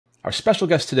Our special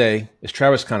guest today is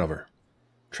Travis Conover.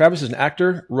 Travis is an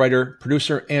actor, writer,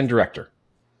 producer, and director.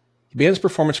 He began his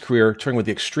performance career touring with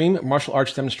the extreme martial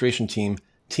arts demonstration team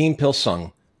Team Pil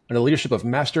Sung under the leadership of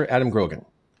Master Adam Grogan.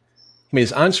 He made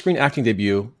his on-screen acting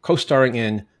debut co-starring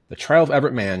in The Trial of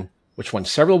Everett Mann, which won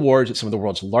several awards at some of the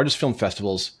world's largest film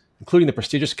festivals, including the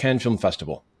prestigious Cannes Film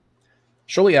Festival.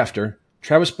 Shortly after,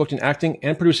 Travis booked an acting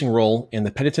and producing role in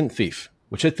The Penitent Thief,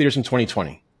 which hit theaters in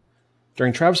 2020.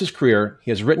 During Travis's career,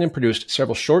 he has written and produced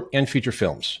several short and feature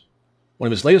films. One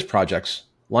of his latest projects,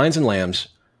 Lions and Lambs,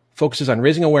 focuses on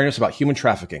raising awareness about human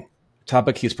trafficking, a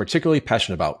topic he is particularly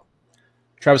passionate about.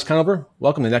 Travis Conover,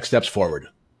 welcome to Next Steps Forward.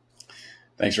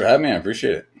 Thanks for having me. I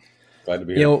appreciate it. Glad to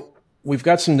be here. We've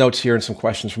got some notes here and some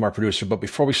questions from our producer, but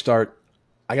before we start,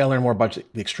 I got to learn more about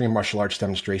the Extreme Martial Arts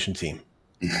Demonstration Team.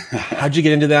 How'd you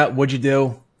get into that? What'd you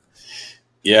do?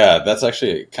 Yeah, that's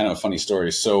actually kind of a funny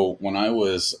story. So when I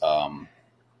was,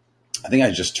 I think I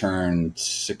just turned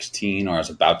 16, or I was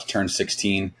about to turn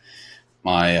 16.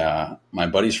 My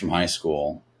buddies from high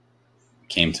school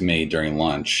came to me during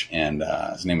lunch, and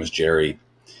his name was Jerry.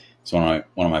 He's one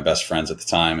of my best friends at the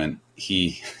time, and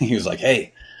he was like,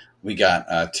 "Hey, we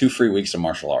got 2 free weeks of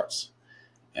martial arts."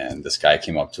 And this guy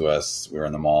came up to us. We were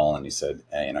in the mall, and he said,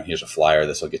 "Hey, here's a flyer.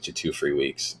 This will get you 2 free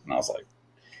weeks." And I was like,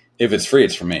 if it's free,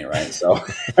 it's for me, right? So,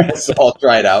 so I'll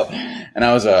try it out. And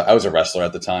I was a wrestler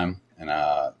at the time, and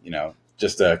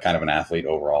just a kind of an athlete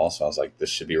overall. So I was like, this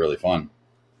should be really fun.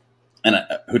 And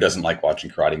who doesn't like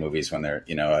watching karate movies when they're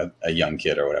a young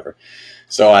kid or whatever?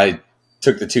 So I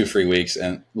took the 2 free weeks,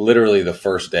 and literally the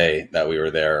first day that we were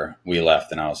there, we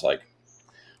left, and I was like,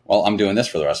 well, I'm doing this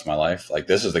for the rest of my life. Like,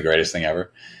 this is the greatest thing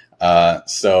ever.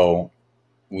 So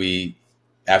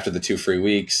after the 2 free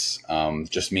weeks,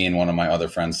 just me and one of my other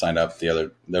friends signed up.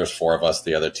 There was 4 of us.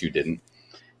 The other 2 didn't.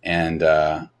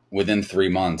 And within 3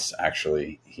 months,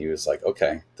 actually, he was like,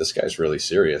 okay, this guy's really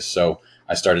serious. So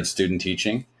I started student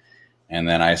teaching, and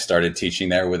then I started teaching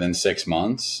there within 6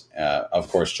 months. Of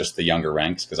course, just the younger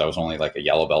ranks, because I was only like a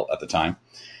yellow belt at the time.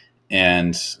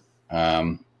 And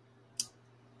I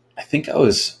think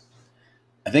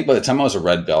by the time I was a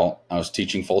red belt, I was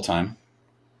teaching full time.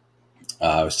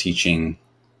 I was teaching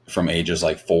from ages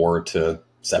like 4 to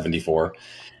 74.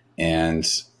 And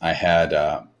I had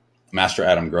Master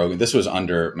Adam Grogan. This was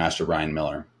under Master Brian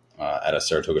Miller at a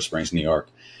Saratoga Springs, New York.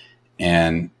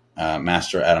 And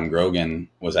Master Adam Grogan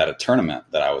was at a tournament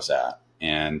that I was at.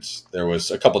 And there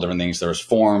was a couple different things. There was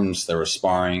forms, there was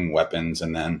sparring, weapons,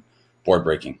 and then board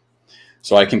breaking.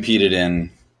 So I competed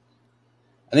in,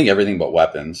 I think, everything but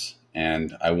weapons.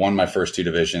 And I won my first 2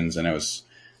 divisions, and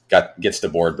gets to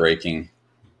board breaking.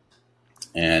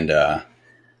 And I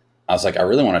was like, I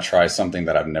really want to try something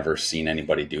that I've never seen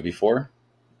anybody do before,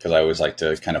 because I always like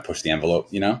to kind of push the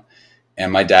envelope,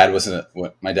 And my dad was an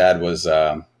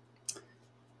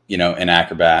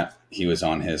acrobat. He was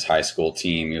on his high school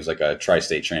team. He was like a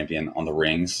tri-state champion on the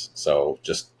rings, so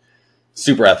just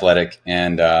super athletic.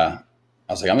 And I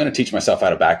was like, I'm going to teach myself how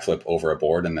to backflip over a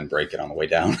board and then break it on the way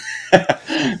down.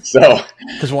 So,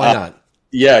 because why not?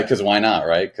 Yeah, because why not,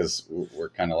 right? Because we're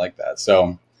kind of like that.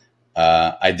 So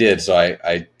I did. So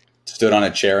I stood on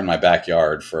a chair in my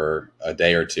backyard for a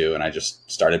day or 2, and I just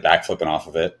started backflipping off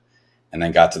of it, and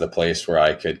then got to the place where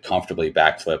I could comfortably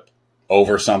backflip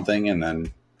over something and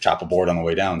then chop a board on the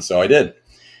way down. So I did.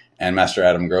 And Master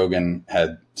Adam Grogan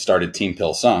had started Team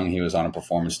Pil Sung. He was on a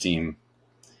performance team.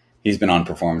 He's been on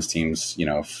performance teams,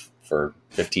 for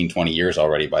 15, 20 years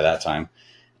already by that time.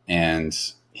 And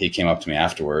he came up to me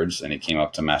afterwards, and he came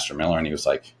up to Master Miller, and he was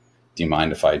like, do you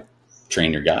mind if I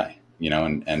train your guy,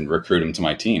 and recruit him to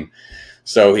my team?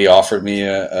 So he offered me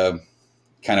a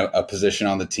kind of a position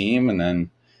on the team, and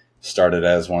then started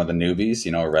as one of the newbies,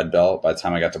 a red belt. By the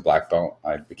time I got to black belt,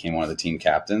 I became one of the team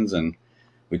captains, and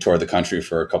we toured the country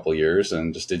for a couple of years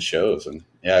and just did shows. And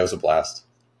yeah, it was a blast.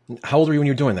 How old were you when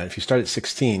you were doing that? If you started at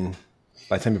 16,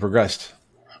 by the time you progressed?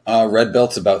 Red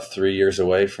belt's about 3 years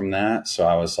away from that. So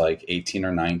I was like 18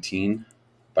 or 19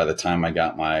 by the time I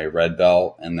got my red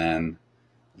belt. And then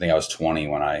I think I was 20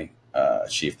 when I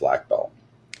achieved black belt.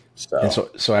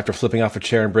 So after flipping off a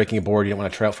chair and breaking a board, you didn't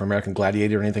want to try out for American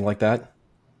Gladiator or anything like that?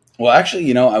 Well,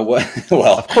 actually, I was.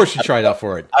 Well, of course you tried out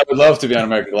for it. I would love to be on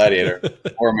American Gladiator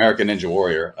or American Ninja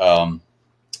Warrior.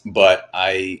 But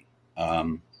I,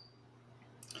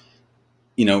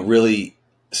 really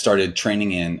started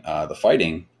training in the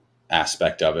fighting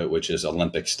aspect of it, which is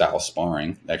Olympic style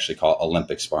sparring. They actually call it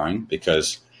Olympic sparring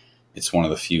because it's one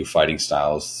of the few fighting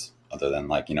styles other than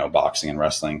boxing and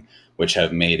wrestling, which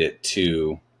have made it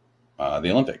to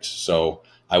the Olympics. So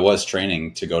I was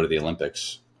training to go to the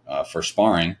Olympics for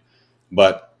sparring,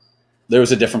 but there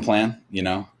was a different plan,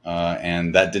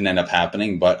 and that didn't end up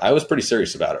happening, but I was pretty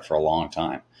serious about it for a long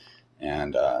time.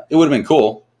 And it would have been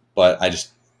cool, but I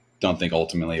just don't think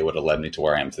ultimately it would have led me to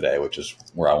where I am today, which is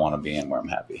where I want to be and where I'm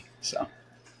happy. So,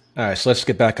 all right, so let's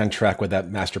get back on track with that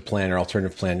master plan or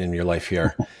alternative plan in your life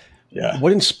here. Yeah.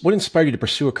 What inspired you to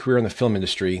pursue a career in the film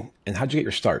industry, and how'd you get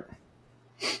your start?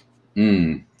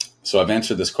 So I've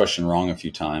answered this question wrong a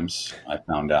few times, I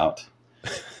found out.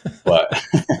 But,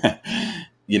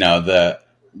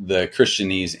 the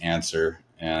Christianese answer,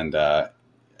 and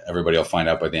everybody will find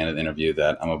out by the end of the interview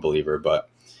that I'm a believer, but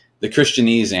the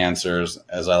Christianese answers,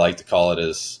 as I like to call it,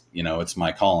 is, it's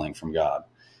my calling from God.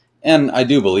 And I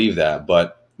do believe that,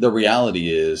 but the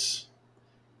reality is,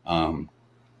 and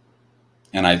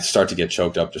I start to get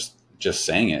choked up just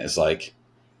saying it, is like,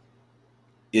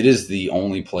 it is the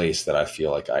only place that I feel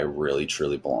like I really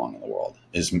truly belong in the world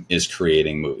is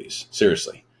creating movies.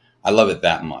 Seriously. I love it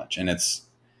that much. And it's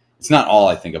not all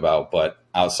I think about, but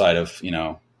outside of,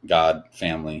 God,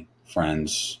 family,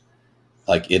 friends,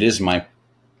 like it is my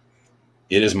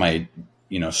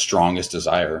strongest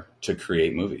desire to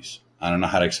create movies. I don't know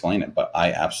how to explain it, but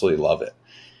I absolutely love it.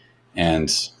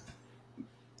 And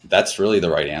that's really the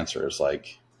right answer, is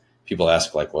like, people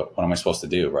ask, like, what am I supposed to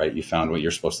do? Right? You found what you're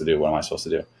supposed to do. What am I supposed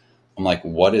to do? I'm like,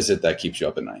 what is it that keeps you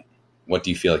up at night? What do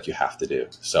you feel like you have to do?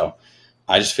 So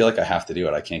I just feel like I have to do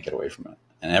it. I can't get away from it.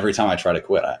 And every time I try to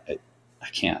quit, I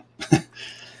can't.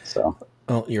 So.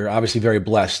 Well, you're obviously very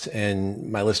blessed,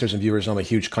 and my listeners and viewers know I'm a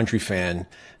huge country fan,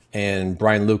 and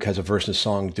Brian Luke has a verse in his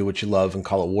song, "Do what you love and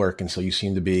call it work." And so you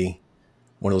seem to be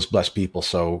one of those blessed people.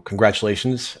 So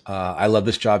congratulations. I love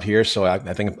this job here, so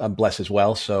I think I'm blessed as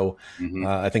well. So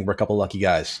I think we're a couple of lucky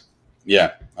guys.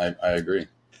 Yeah, I agree.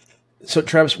 So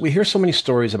Travis, we hear so many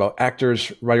stories about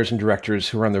actors, writers, and directors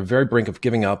who are on the very brink of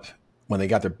giving up when they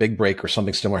got their big break or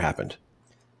something similar happened.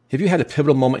 Have you had a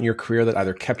pivotal moment in your career that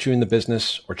either kept you in the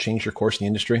business or changed your course in the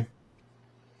industry?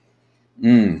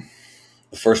 The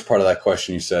first part of that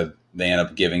question, you said they end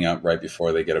up giving up right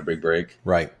before they get a big break.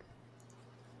 Right.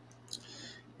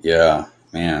 Yeah,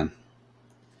 man.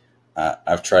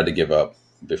 I've tried to give up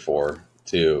before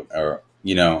too, or,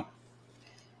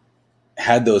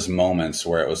 had those moments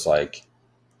where it was like,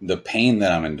 the pain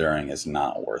that I'm enduring is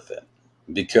not worth it.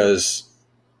 Because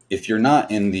if you're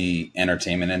not in the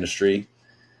entertainment industry,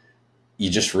 you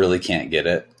just really can't get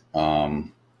it,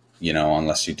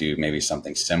 unless you do maybe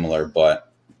something similar.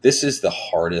 But this is the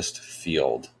hardest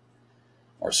field,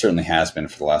 or certainly has been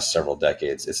for the last several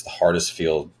decades. It's the hardest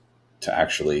field to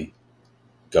actually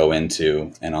go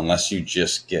into. And unless you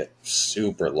just get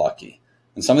super lucky,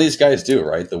 and some of these guys do,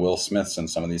 right? The Will Smiths and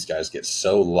some of these guys get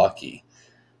so lucky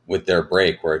with their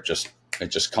break where it just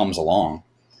comes along.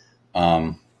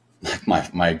 Like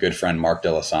my good friend, Mark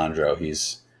D'Alessandro,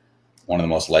 he's one of the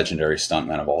most legendary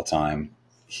stuntmen of all time.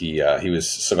 He was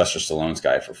Sylvester Stallone's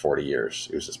guy for 40 years.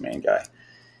 He was his main guy,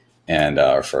 and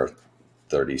for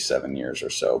 37 years or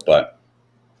so. But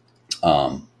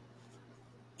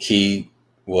he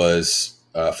was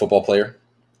a football player,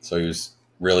 so he was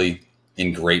really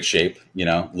in great shape.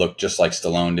 Looked just like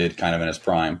Stallone did, kind of in his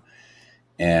prime.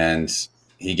 And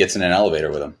he gets in an elevator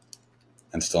with him,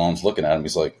 and Stallone's looking at him.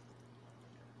 He's like,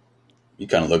 "You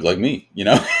kind of look like me,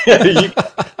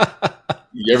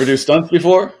 You ever do stunts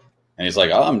before?" And he's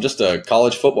like, "Oh, I'm just a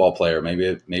college football player.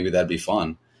 Maybe that'd be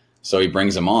fun." So he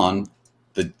brings him on.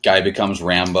 The guy becomes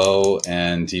Rambo,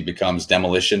 and he becomes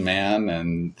Demolition Man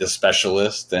and The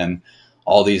Specialist and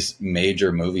all these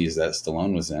major movies that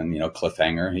Stallone was in,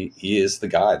 Cliffhanger. He is the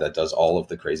guy that does all of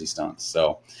the crazy stunts.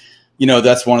 So,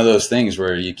 that's one of those things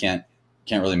where you can't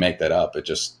really make that up. It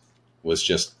just was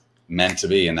just meant to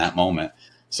be in that moment.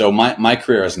 So my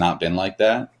career has not been like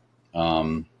that.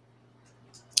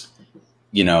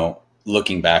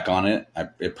 Looking back on it,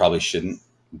 it probably shouldn't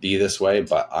be this way,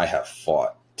 but I have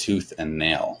fought tooth and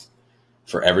nail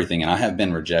for everything. And I have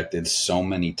been rejected so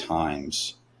many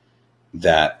times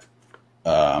that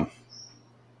I've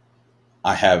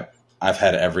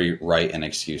had every right and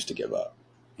excuse to give up.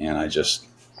 And I just,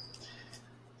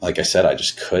 like I said, I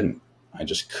just couldn't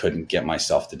get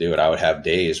myself to do it. I would have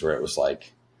days where it was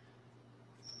like,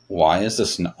 why is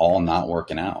this all not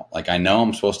working out? Like, I know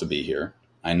I'm supposed to be here.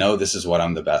 I know this is what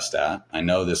I'm the best at. I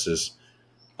know this is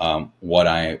what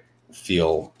I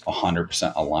feel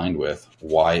 100% aligned with.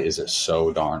 Why is it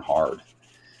so darn hard?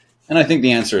 And I think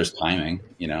the answer is timing.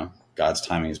 God's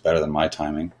timing is better than my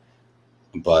timing.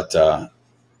 But I've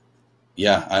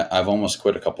almost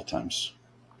quit a couple times.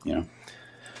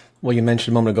 Well, you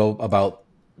mentioned a moment ago about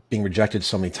being rejected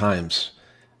so many times.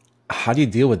 How do you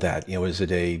deal with that? Is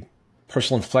it a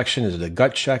personal inflection? Is it a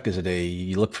gut check? Is it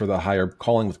you look for the higher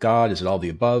calling with God? Is it all the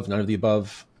above, none of the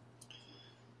above?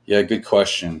 Yeah, good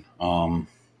question. I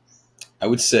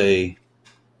would say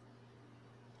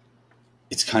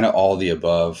it's kind of all the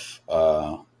above.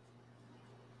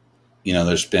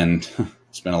 There's been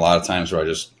it's been a lot of times where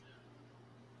I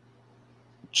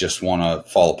just want to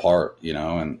fall apart,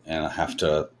 and I have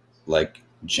to like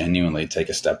genuinely take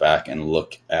a step back and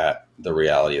look at the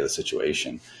reality of the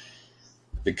situation,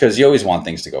 because you always want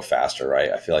things to go faster,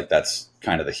 right? I feel like that's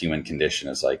kind of the human condition,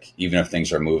 is like, even if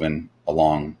things are moving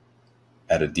along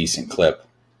at a decent clip,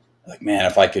 like, man,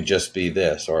 if I could just be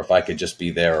this, or if I could just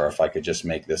be there, or if I could just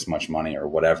make this much money or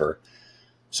whatever.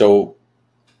 So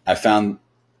I found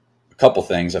a couple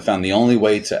things. I found the only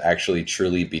way to actually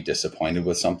truly be disappointed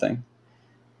with something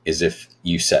is if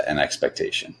you set an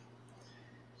expectation.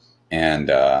 And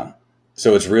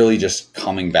so it's really just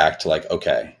coming back to like,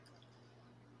 okay,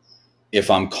 if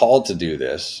I'm called to do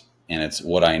this and it's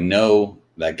what I know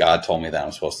that God told me that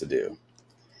I'm supposed to do,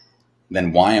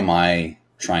 then why am I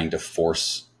trying to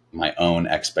force my own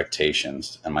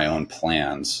expectations and my own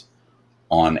plans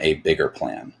on a bigger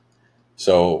plan?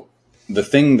 So the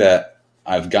thing that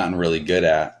I've gotten really good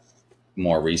at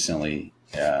more recently,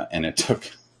 and it took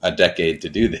a decade to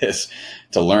do this,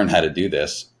 to learn how to do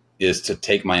this, is to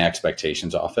take my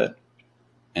expectations off it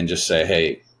and just say,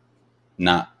 hey,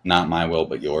 not my will,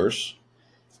 but yours,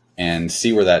 and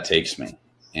see where that takes me.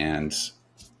 And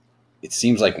it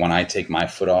seems like when I take my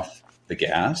foot off the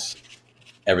gas,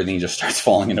 everything just starts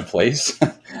falling into place.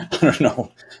 I don't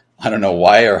know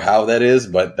why or how that is,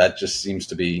 but that just seems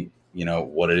to be,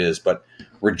 what it is. But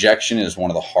rejection is one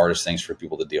of the hardest things for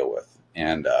people to deal with.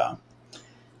 And,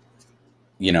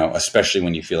 especially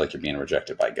when you feel like you're being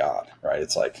rejected by God, right?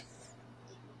 It's like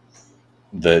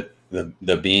the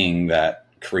being that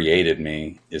created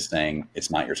me is saying, it's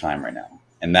not your time right now.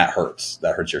 And that hurts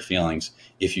your feelings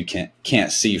if you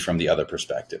can't see from the other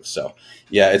perspective. So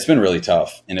yeah, it's been really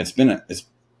tough, and it's been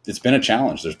a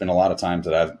challenge. There's been a lot of times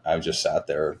that I've just sat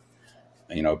there,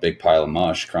 a big pile of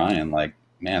mush, crying like,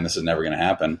 man, this is never going to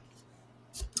happen.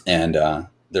 And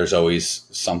there's always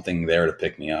something there to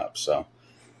pick me up. So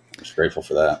I'm just grateful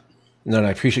for that. No, and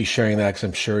I appreciate you sharing that, because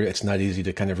I'm sure it's not easy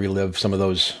to kind of relive some of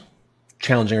those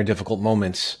challenging or difficult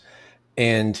moments.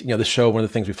 And, the show, one of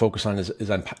the things we focus on is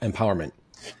on empowerment.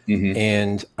 Mm-hmm.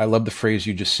 And I love the phrase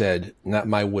you just said, not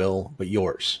my will, but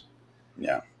yours.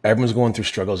 Yeah. Everyone's going through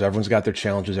struggles. Everyone's got their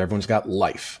challenges. Everyone's got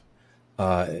life.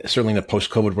 Certainly in a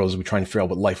post-COVID world, we're trying to figure out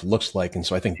what life looks like. And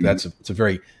so I think it's a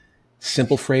very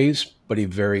simple phrase, but a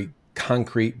very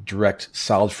concrete, direct,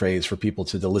 solid phrase for people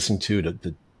to listen to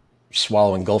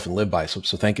swallow, engulf, and live by.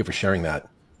 So thank you for sharing that.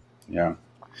 Yeah,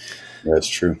 that's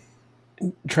true.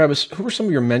 Travis, who were some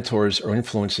of your mentors or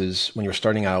influences when you were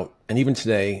starting out, and even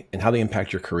today, and how they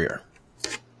impact your career?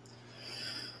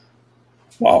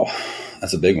 Wow,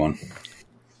 that's a big one.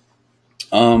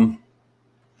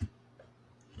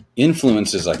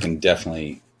 Influences I can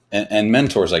definitely, and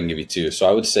mentors I can give you too. So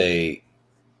I would say,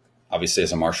 obviously,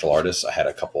 as a martial artist, I had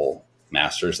a couple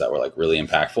masters that were like really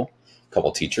impactful, a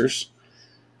couple teachers.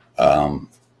 I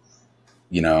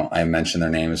mentioned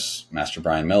their names: Master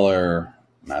Brian Miller,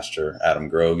 Master Adam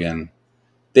Grogan.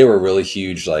 They were really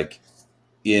huge, like,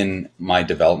 in my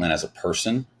development as a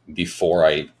person before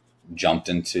I jumped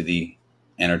into the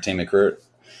entertainment career.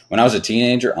 When I was a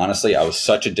teenager, honestly, I was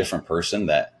such a different person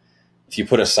that if you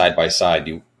put us side by side,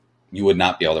 you would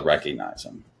not be able to recognize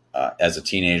them. As a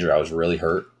teenager, I was really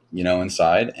hurt,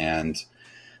 inside, and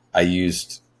I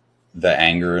used the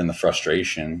anger and the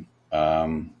frustration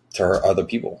to hurt other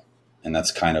people. And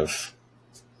that's kind of,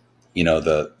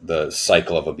 the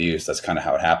cycle of abuse. That's kind of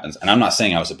how it happens. And I'm not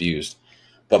saying I was abused,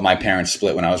 but my parents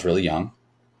split when I was really young,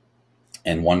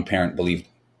 and one parent believed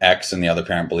X and the other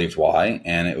parent believed Y.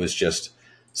 And it was just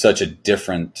such a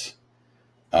difference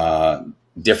of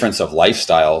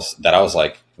lifestyles that I was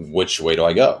like, which way do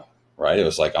I go? Right. It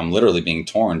was like, I'm literally being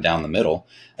torn down the middle.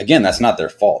 Again, that's not their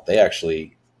fault. They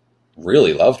actually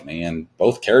really loved me and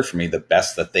both cared for me the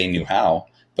best that they knew how,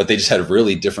 but they just had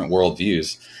really different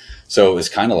worldviews. So it was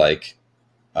kind of like,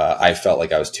 I felt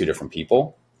like I was two different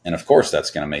people. And of course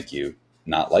that's going to make you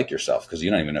not like yourself, because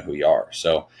you don't even know who you are.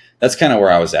 So that's kind of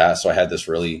where I was at. So I had this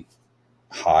really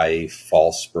high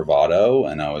false bravado,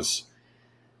 and I was,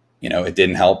 it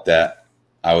didn't help that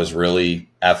I was really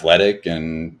athletic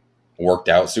and worked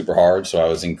out super hard. So I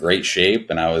was in great shape,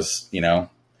 and I was,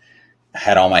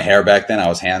 had all my hair back then. I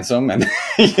was handsome, and,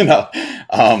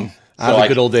 the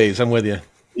good old days. I'm with you.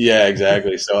 Yeah,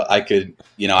 exactly. So I could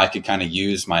kind of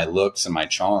use my looks and my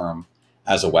charm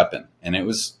as a weapon, and it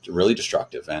was really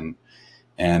destructive.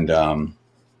 And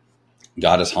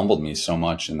God has humbled me so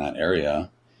much in that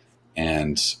area,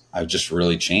 and I've just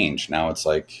really changed. Now it's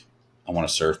like, I want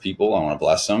to serve people. I want to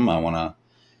bless them. I want to,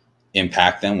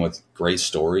 impact them with great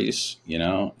stories, you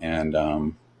know, and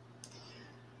I'm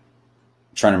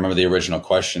trying to remember the original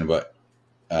question, but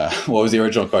what was the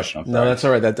original question? No, that's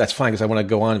all right. That's fine, because I want to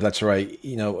go on, if that's all right.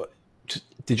 You know,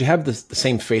 did you have the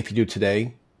same faith you do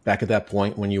today back at that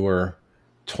point when you were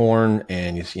torn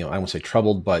and, you know, I won't say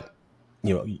troubled, but,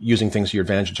 you know, using things to your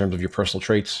advantage in terms of your personal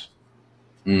traits?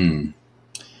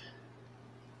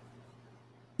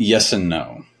 Yes and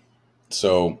no.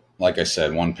 So, like I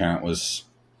said, one parent was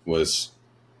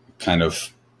kind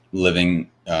of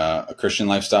living a Christian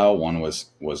lifestyle. One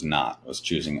was not, was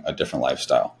choosing a different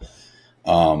lifestyle.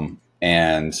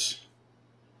 And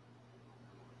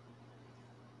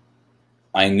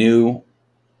I knew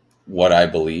what I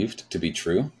believed to be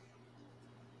true,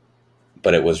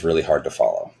 but it was really hard to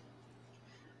follow.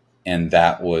 And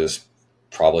that was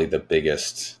probably the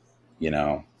biggest, you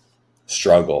know,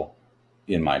 struggle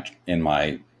in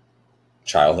my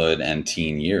childhood and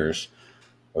teen years,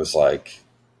 was like,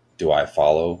 do I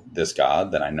follow this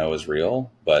God that I know is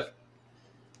real, but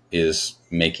is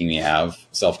making me have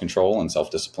self-control and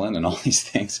self-discipline and all these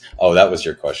things? Oh, that was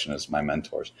your question, as my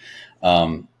mentors.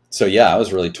 So yeah, I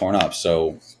was really torn up.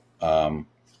 So,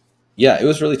 yeah, it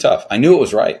was really tough. I knew it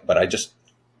was right, but I just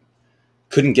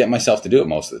couldn't get myself to do it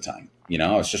most of the time. You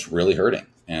know, I was just really hurting,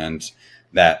 and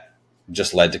that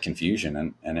just led to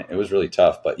confusion, and it was really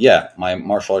tough. But yeah, my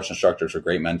martial arts instructors were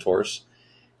great mentors.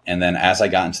 And then as I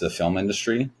got into the film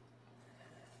industry,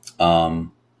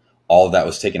 all of that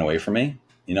was taken away from me,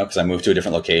 you know, because I moved to a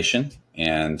different location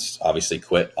and obviously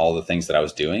quit all the things that I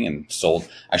was doing and sold.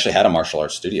 I actually had a martial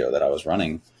arts studio that I was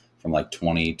running from like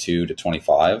 22 to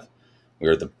 25.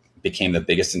 We became the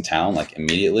biggest in town, like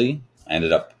immediately. I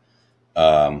ended up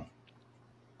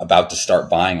about to start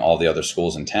buying all the other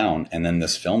schools in town. And then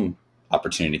this film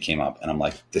opportunity came up, and I'm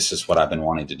like, this is what I've been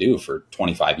wanting to do for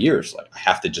 25 years. Like, I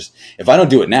have to just, if I don't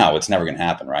do it now, it's never going to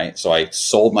happen. Right. So I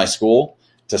sold my school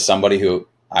to somebody who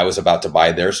I was about to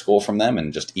buy their school from them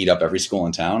and just eat up every school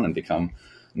in town and become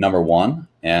number one,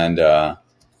 and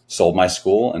sold my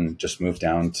school and just moved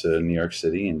down to New York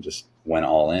City and just went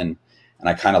all in. And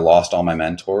I kind of lost all my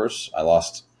mentors. I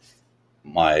lost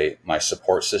my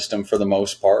support system for the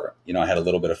most part. You know, I had a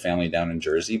little bit of family down in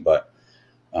Jersey, but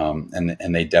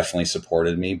and they definitely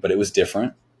supported me, but it was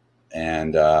different.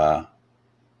 And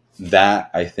that,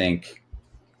 I think,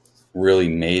 really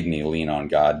made me lean on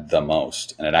God the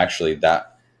most. And it actually,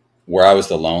 that where I was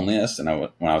the loneliest and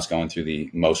when I was going through the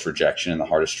most rejection and the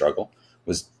hardest struggle,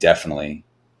 was definitely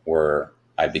where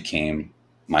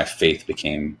my faith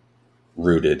became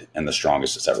rooted and the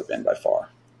strongest it's ever been by far.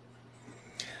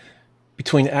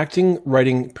 Between acting,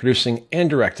 writing, producing, and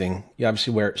directing, you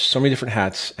obviously wear so many different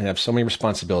hats and have so many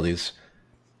responsibilities.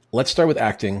 Let's start with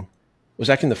acting. Was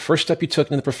acting the first step you took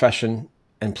into the profession?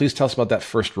 And please tell us about that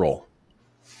first role.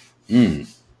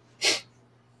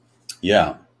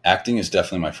 Yeah, acting is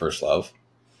definitely my first love.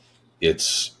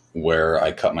 It's where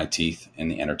I cut my teeth in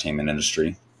the entertainment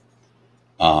industry.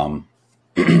 I'll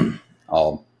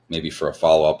maybe for a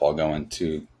follow-up, I'll go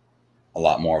into a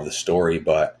lot more of the story,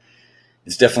 but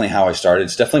it's definitely how I started.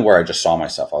 It's definitely where I just saw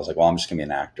myself. I was like, well, I'm just going to be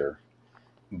an actor.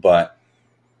 But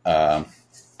I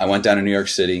went down to New York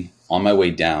City. On my way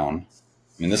down,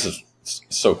 I mean, this is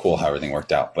so cool how everything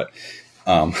worked out. But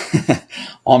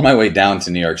on my way down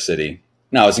to New York City,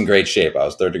 no, I was in great shape. I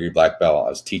was third-degree black belt. I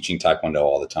was teaching Taekwondo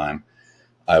all the time.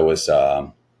 I was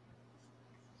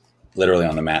literally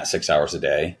on the mat 6 hours a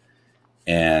day.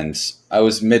 And I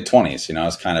was mid-20s. You know, I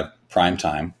was kind of prime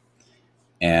time.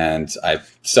 And I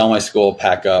sell my school,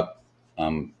 pack up,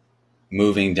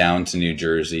 moving down to New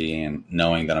Jersey and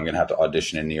knowing that I'm going to have to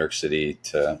audition in New York City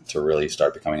to really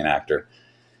start becoming an actor.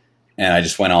 And I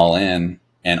just went all in.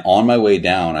 And on my way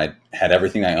down, I had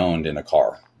everything I owned in a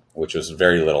car, which was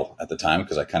very little at the time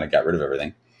because I kind of got rid of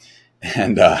everything.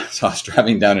 And so I was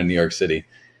driving down to New York City,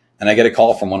 and I get a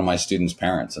call from one of my students'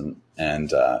 parents,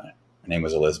 and her name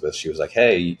was Elizabeth. She was like,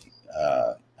 hey,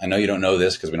 I know you don't know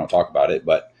this because we don't talk about it,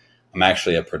 but I'm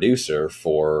actually a producer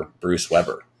for Bruce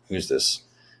Weber, who's this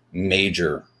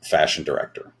major fashion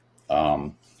director.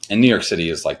 And New York City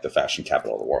is like the fashion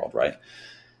capital of the world, right?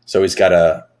 So he's got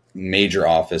a major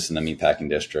office in the Meatpacking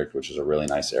District, which is a really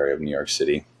nice area of New York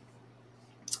City.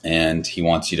 And he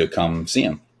wants you to come see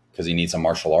him because he needs a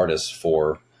martial artist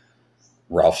for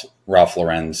Ralph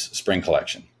Lauren's spring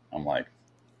collection. I'm like,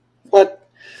 what?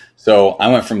 So I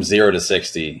went from 0 to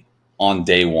 60 on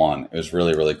day one. It was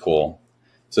really, really cool.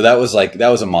 So that was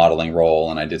a modeling role,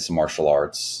 and I did some martial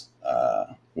arts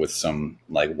with some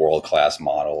like world-class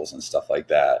models and stuff like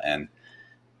that. And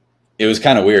it was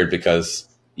kind of weird because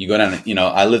you go down, you know,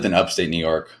 I lived in upstate New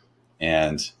York,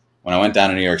 and when I went down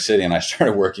to New York City and I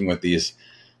started working with these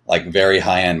like very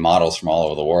high end models from all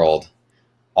over the world.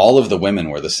 All of the women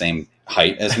were the same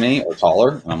height as me or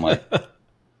taller. And I'm like,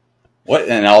 what?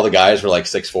 And all the guys were like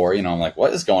 6'4", I'm like,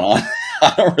 what is going on?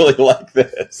 I don't really like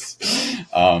this.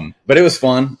 But it was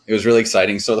fun. It was really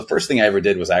exciting. So the first thing I ever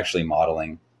did was actually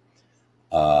modeling,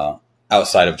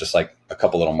 outside of just like a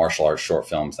couple little martial arts short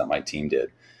films that my team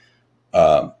did.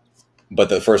 But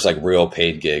the first like real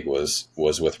paid gig was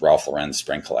with Ralph Lauren's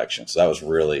spring collection. So that was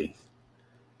really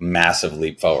massive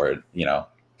leap forward,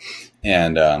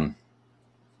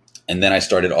 and then I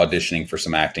started auditioning for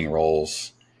some acting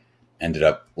roles, ended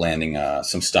up landing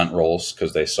some stunt roles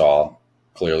because they saw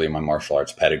clearly my martial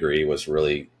arts pedigree was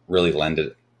really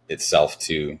lended itself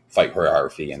to fight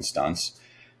choreography and stunts.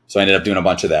 So I ended up doing a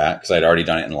bunch of that because I'd already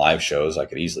done it in live shows. I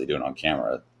could easily do it on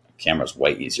camera. Camera's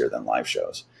way easier than live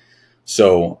shows.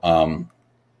 So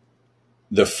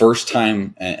the first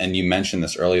time, and you mentioned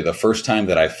this earlier, the first time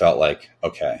that I felt like,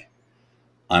 okay,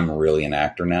 I'm really an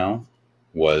actor now,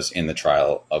 was in the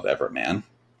Trial of Everett Mann.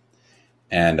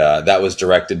 And that was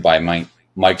directed by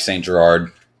Mike St.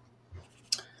 Gerard.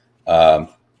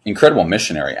 Incredible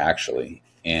missionary, actually.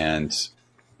 And,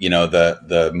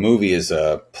 the movie is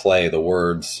a play,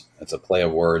 it's a play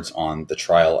of words on the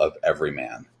trial of every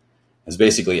man. It's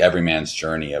basically every man's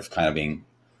journey of kind of being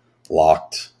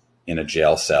locked in a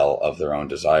jail cell of their own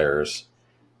desires.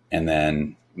 And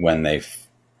then when they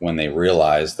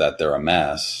realize that they're a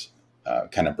mess,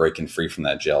 kind of breaking free from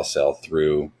that jail cell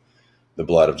through the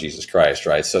blood of Jesus Christ,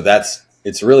 right? So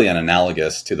it's really an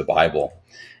analogous to the Bible.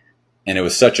 And it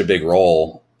was such a big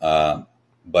role.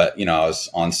 But, I was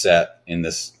on set in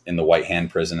the White Hand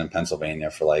prison in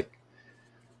Pennsylvania for like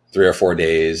 3 or 4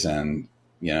 days and,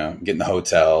 getting the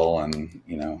hotel and,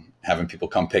 having people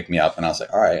come pick me up. And I was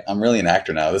like, all right, I'm really an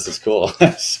actor now. This is cool.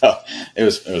 So it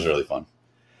was really fun.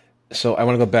 So I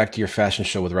want to go back to your fashion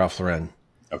show with Ralph Lauren.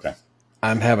 Okay.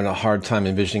 I'm having a hard time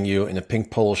envisioning you in a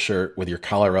pink polo shirt with your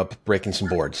collar up, breaking some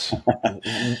boards.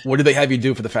 What did they have you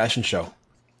do for the fashion show?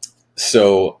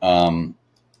 So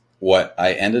what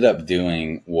I ended up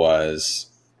doing was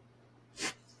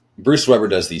Bruce Weber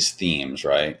does these themes,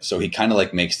 right? So he kind of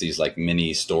like makes these like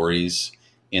mini stories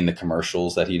in the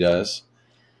commercials that he does.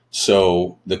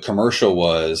 So the commercial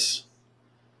was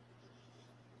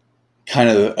kind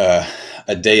of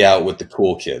a day out with the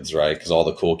cool kids, right? Because all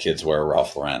the cool kids wear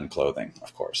Ralph Lauren clothing,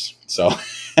 of course. So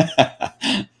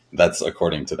that's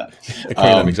according to them.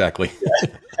 According to them, exactly.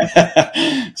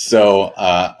 So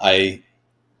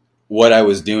what I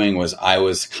was doing was I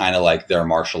was kind of like their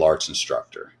martial arts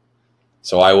instructor.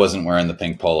 So I wasn't wearing the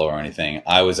pink polo or anything.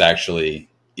 I was actually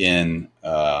in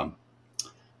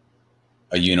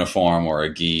a uniform or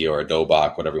a gi or a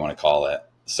dobak, whatever you want to call it.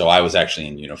 So I was actually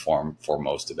in uniform for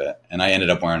most of it. And I ended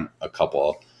up wearing a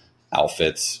couple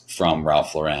outfits from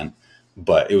Ralph Lauren,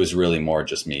 but it was really more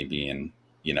just me being,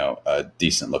 a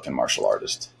decent looking martial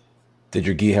artist. Did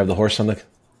your gi have the horse on the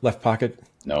left pocket?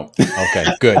 No. Okay,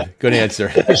 good. Good answer.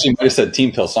 It actually might have said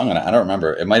Team Pill Sung on it. I don't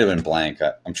remember. It might have been blank.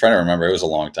 I'm trying to remember. It was a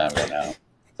long time ago now,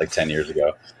 like 10 years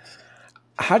ago.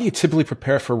 How do you typically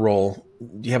prepare for a role?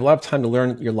 Do you have a lot of time to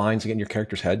learn your lines and get in your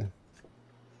character's head?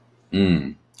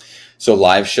 So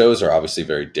live shows are obviously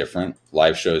very different.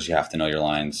 Live shows, you have to know your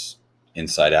lines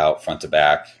inside out, front to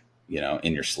back,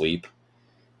 in your sleep.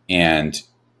 And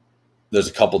there's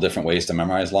a couple different ways to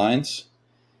memorize lines,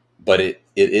 but it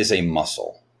is a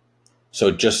muscle.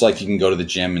 So just like you can go to the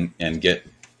gym and get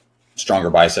stronger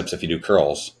biceps if you do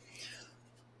curls,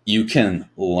 you can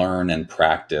learn and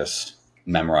practice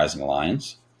memorizing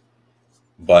lines.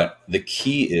 But the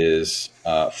key is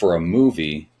for a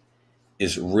movie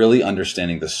is really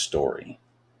understanding the story.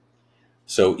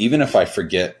 So even if I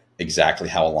forget exactly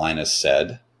how a line is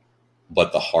said,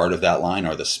 but the heart of that line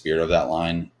or the spirit of that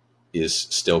line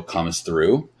still comes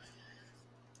through,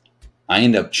 I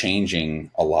end up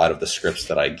changing a lot of the scripts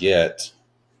that I get,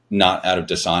 not out of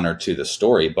dishonor to the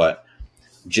story, but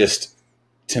just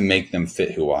to make them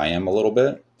fit who I am a little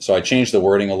bit. So I change the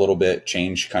wording a little bit,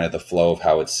 change kind of the flow of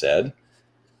how it's said,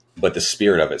 but the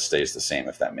spirit of it stays the same,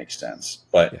 if that makes sense.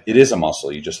 But it is a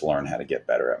muscle. You just learn how to get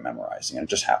better at memorizing, and it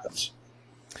just happens.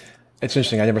 It's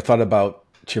interesting. I never thought about,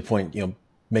 to your point,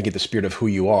 make it the spirit of who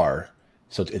you are.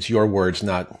 So it's your words,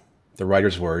 not the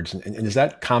writer's words. And is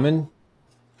that common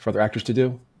for other actors to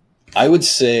do? I would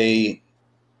say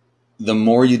the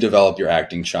more you develop your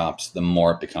acting chops, the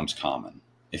more it becomes common.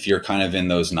 If you're kind of in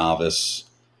those novice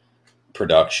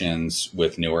productions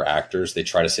with newer actors, they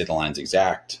try to say the lines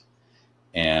exact.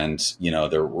 And,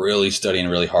 they're really studying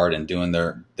really hard and doing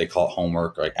they call it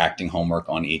homework, like acting homework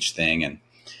on each thing. And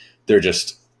they're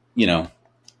just,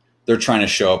 they're trying to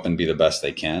show up and be the best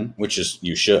they can, which is,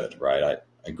 you should, right? I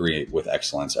agree with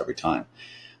excellence every time.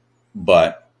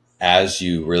 But as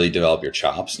you really develop your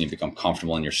chops and you become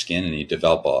comfortable in your skin and you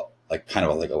develop like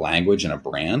a language and a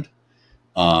brand,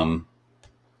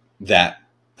 that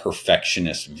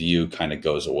perfectionist view kind of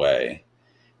goes away,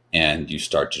 and you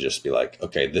start to just be like,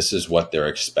 okay, this is what they're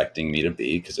expecting me to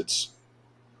be, because it's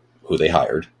who they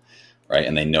hired, right?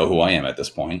 And they know who I am at this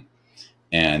point.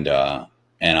 And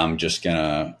I'm just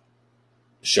gonna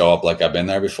show up like I've been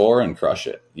there before and crush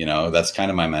it. That's kind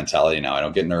of my mentality now. I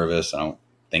don't get nervous. I don't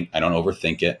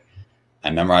overthink it. I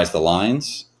memorize the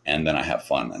lines, and then I have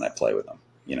fun and I play with them.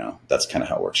 That's kind of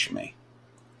how it works for me.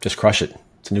 Just crush it.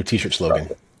 It's a new t-shirt slogan.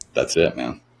 That's it,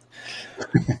 man.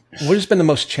 What has been the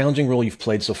most challenging role you've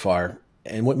played so far,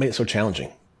 and what made it so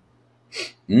challenging?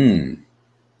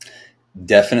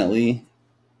 Definitely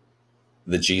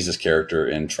the Jesus character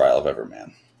in Trial of Everett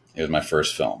Mann. It was my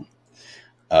first film.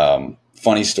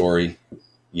 Funny story,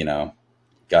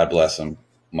 God bless him.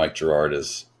 Mike Gerard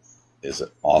is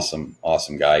an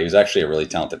awesome guy. He was actually a really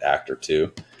talented actor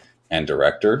too, and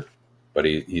director, but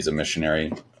he's a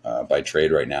missionary by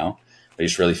trade right now. But he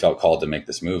just really felt called to make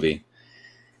this movie.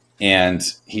 And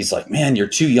he's like, man, you're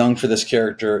too young for this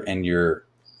character, and you're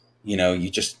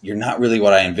not really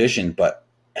what I envisioned, but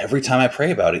every time I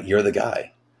pray about it, you're the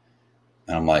guy.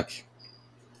 And I'm like,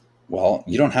 well,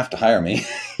 you don't have to hire me,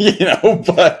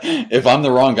 but if I'm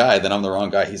the wrong guy, then I'm the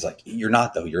wrong guy. He's like, you're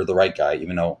not, though. You're the right guy,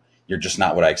 even though you're just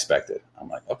not what I expected. I'm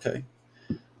like, okay,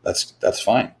 that's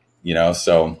fine.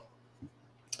 So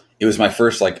it was my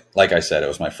first, like I said, it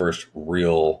was my first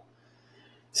real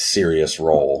serious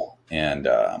role. And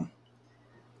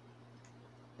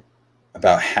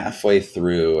about halfway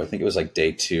through, I think it was like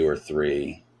day 2 or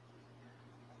 3,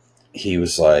 I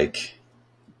was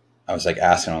like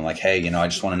asking him, I'm like, hey, I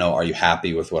just want to know, are you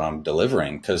happy with what I'm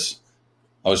delivering? Because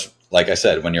I was, like I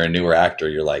said, when you're a newer actor,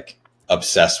 you're like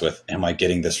obsessed with, am I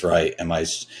getting this right? Am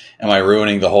I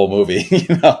ruining the whole movie?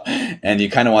 And you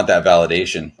kind of want that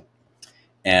validation.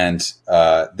 And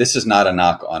this is not a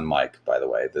knock on Mike, by the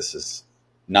way. This is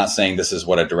not saying this is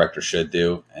what a director should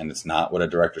do, and it's not what a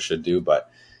director should do, but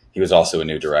he was also a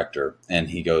new director. And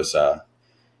he goes,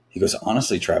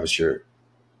 honestly, Travis, you're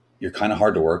kind of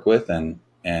hard to work with, and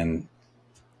I'm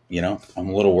a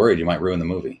little worried you might ruin the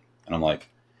movie. And I'm like,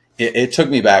 it took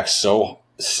me back so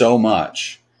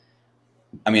much.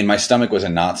 I mean, my stomach was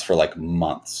in knots for like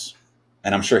months,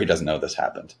 and I'm sure he doesn't know this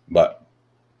happened, but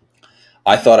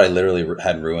I thought I literally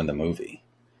had ruined the movie,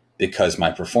 because my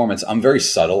performance, I'm very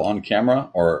subtle on camera,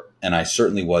 and I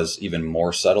certainly was even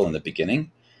more subtle in the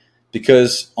beginning,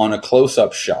 because on a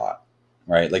close-up shot,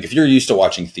 right? Like if you're used to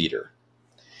watching theater,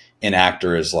 an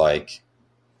actor is like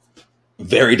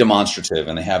very demonstrative,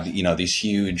 and they have, these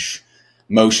huge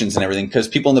motions and everything, because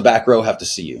people in the back row have to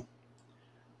see you.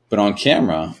 But on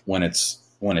camera, when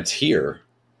it's here,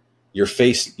 your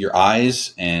face, your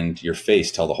eyes and your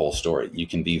face tell the whole story. You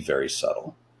can be very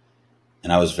subtle.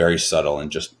 And I was very subtle in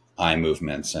just eye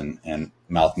movements and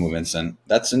mouth movements. And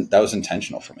that was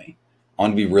intentional for me. I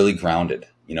want to be really grounded.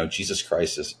 Jesus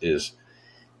Christ is,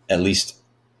 at least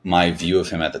my view of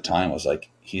him at the time was like,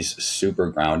 he's super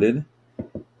grounded,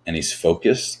 and he's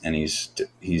focused, and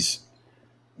he's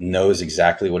knows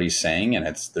exactly what he's saying, and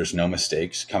there's no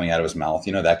mistakes coming out of his mouth,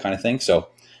 that kind of thing. So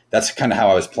that's kind of how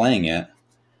I was playing it.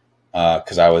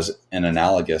 Cause I was an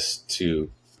analogous to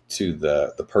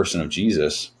the person of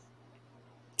Jesus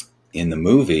in the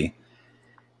movie.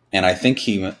 And I think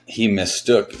he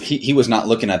mistook, he was not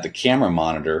looking at the camera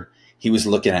monitor. He was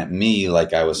looking at me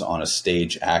like I was on a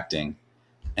stage acting.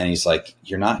 And he's like,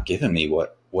 you're not giving me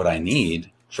what I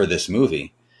need for this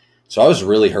movie. So I was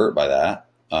really hurt by that.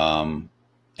 And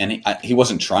he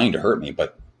wasn't trying to hurt me,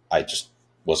 but I just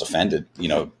was offended,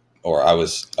 or I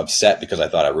was upset because I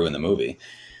thought I ruined the movie.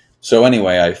 So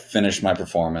anyway, I finished my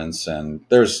performance, and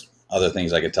there's other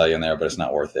things I could tell you in there, but it's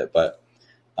not worth it. But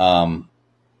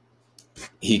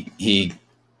he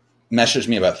messaged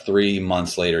me about 3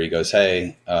 months later. He goes,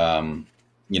 hey, do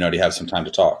you have some time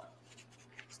to talk?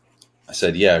 I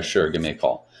said, yeah, sure. Give me a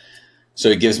call. So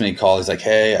he gives me a call. He's like,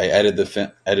 hey, I edited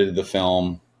the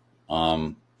film.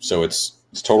 So it's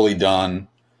totally done.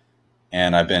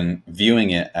 And I've been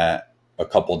viewing it at a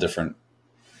couple different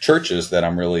churches that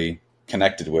I'm really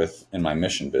connected with in my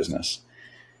mission business.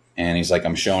 And he's like,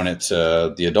 I'm showing it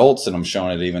to the adults, and I'm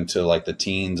showing it even to like the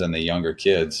teens and the younger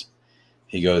kids.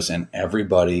 He goes, and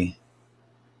everybody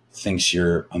thinks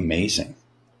you're amazing.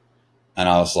 And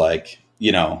I was like,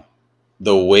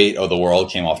 the weight of the world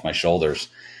came off my shoulders.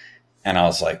 And I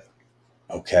was like,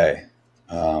 okay,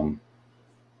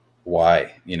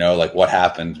 why? What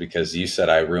happened? Because you said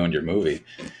I ruined your movie.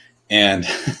 And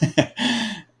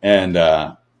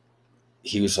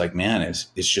he was like, man, it's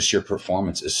just your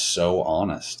performance is so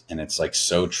honest. And it's like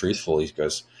so truthful. He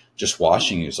goes, just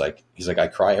watching you, he's like, I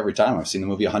cry every time. I've seen the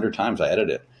movie 100 times. I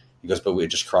edit it. He goes, but we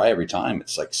just cry every time.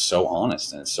 It's like so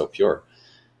honest and it's so pure.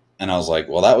 And I was like,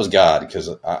 well, that was God, because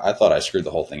I thought I screwed the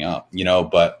whole thing up, you know,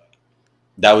 but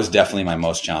that was definitely my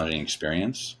most challenging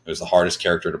experience. It was the hardest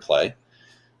character to play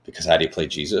because how do you play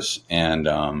Jesus? And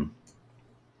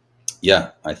yeah,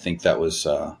 I think that was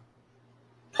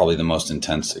probably the most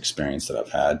intense experience that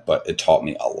I've had, but it taught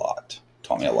me a lot.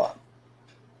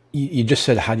 You just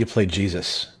said, how do you play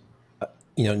Jesus?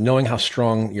 You know, knowing how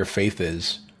strong your faith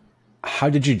is, how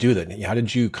did you do that? How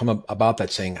did you come about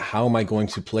that, saying, how am I going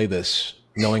to play this,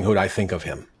 knowing who I think of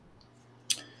him?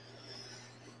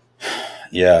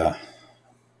 Yeah,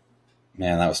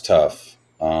 man, that was tough.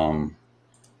 I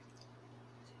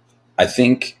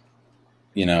think,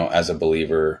 you know, as a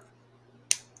believer,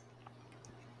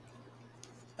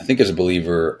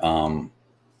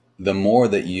 the more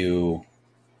that you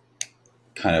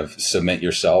kind of submit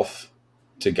yourself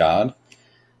to God,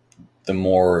 the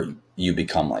more you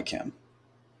become like him.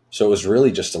 So it was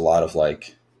really just a lot of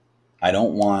like, I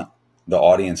don't want the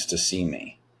audience to see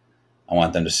me. I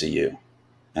want them to see you.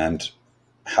 And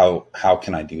how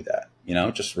can I do that? You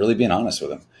know, just really being honest with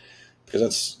them,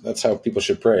 because that's how people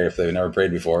should pray. If they've never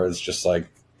prayed before, it's just like,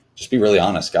 just be really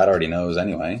honest. God already knows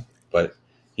anyway, but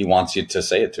he wants you to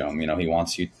say it to him. You know, he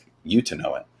wants you to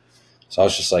know it. So I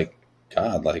was just like,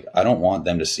 God, like, I don't want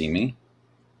them to see me.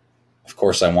 Of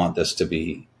course, I want this to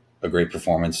be a great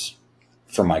performance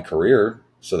for my career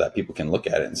so that people can look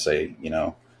at it and say, you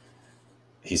know,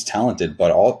 he's talented, but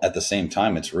all at the same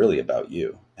time, it's really about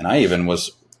you. And I even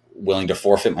was willing to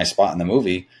forfeit my spot in the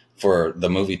movie for the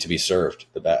movie to be served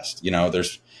the best. You know,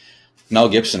 there's Mel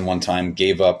Gibson one time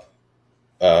gave up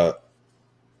the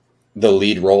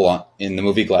lead role in the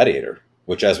movie Gladiator,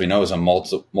 which, as we know, is a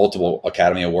multiple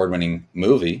Academy Award winning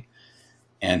movie.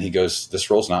 And he goes, this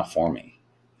role's not for me.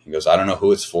 He goes, I don't know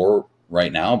who it's for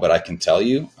right now, but I can tell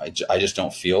you, I just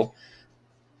don't feel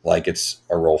like it's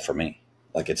a role for me.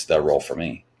 Like it's the role for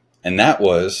me. And that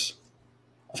was,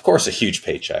 of course, a huge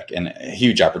paycheck and a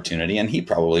huge opportunity. And he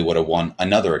probably would have won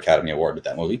another Academy Award with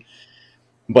that movie.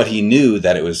 But he knew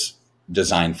that it was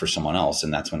designed for someone else.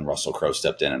 And that's when Russell Crowe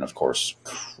stepped in and, of course,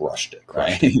 crushed it,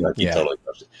 right? Like he totally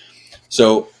crushed it.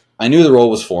 So I knew the role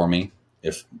was for me.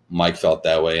 If Mike felt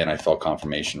that way, and I felt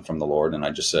confirmation from the Lord, and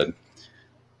I just said,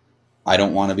 I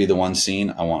don't want to be the one seen.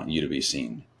 I want you to be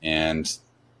seen. And,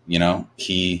 you know,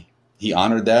 he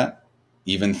honored that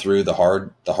even through the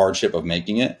hardship of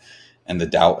making it and the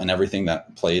doubt and everything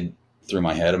that played through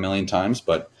my head a million times.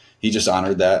 But he just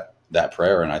honored that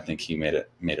prayer. And I think he made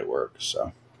it work.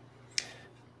 So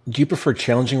do you prefer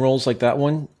challenging roles like that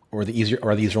one, or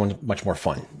are these ones much more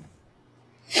fun?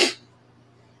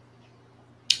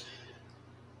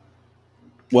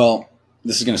 Well,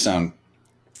 this is going to sound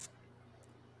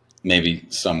maybe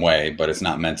some way, but it's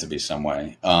not meant to be some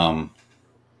way.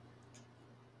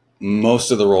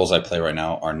 Most of the roles I play right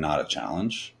now are not a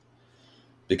challenge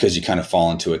because you kind of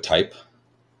fall into a type.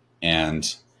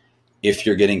 And if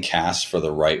you're getting cast for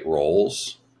the right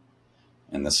roles,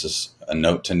 and this is a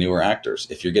note to newer actors,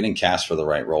 if you're getting cast for the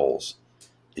right roles,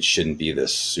 it shouldn't be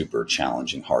this super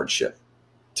challenging hardship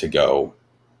to go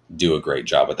do a great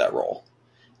job at that role.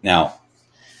 Now,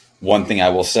 one thing I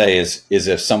will say is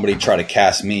if somebody try to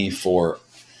cast me for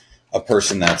a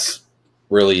person that's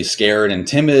really scared and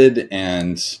timid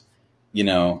and, you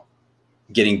know,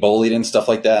 getting bullied and stuff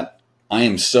like that, I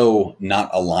am so not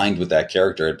aligned with that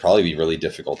character. It'd probably be really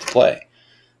difficult to play.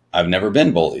 I've never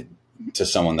been bullied to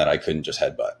someone that I couldn't just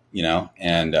headbutt, you know,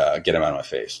 and get him out of my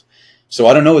face. So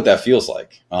I don't know what that feels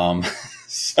like.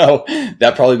 So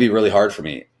that'd probably be really hard for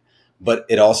me, but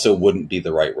it also wouldn't be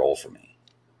the right role for me.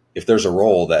 If there's a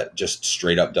role that just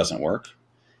straight up doesn't work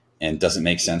and doesn't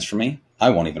make sense for me, I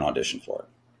won't even audition for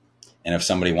it. And if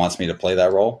somebody wants me to play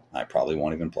that role, I probably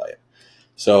won't even play it.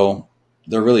 So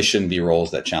there really shouldn't be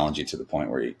roles that challenge you to the point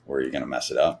where you're going to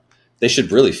mess it up. They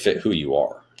should really fit who you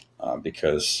are,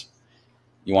 because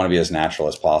you want to be as natural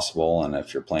as possible. And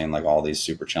if you're playing like all these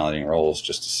super challenging roles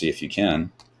just to see if you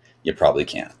can, you probably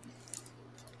can't.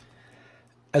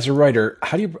 As a writer,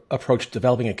 how do you approach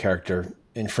developing a character?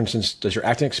 And for instance, does your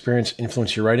acting experience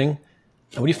influence your writing?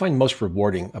 And what do you find most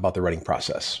rewarding about the writing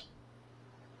process?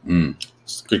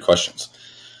 Good questions.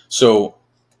 So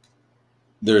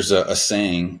there's a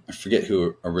saying, I forget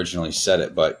who originally said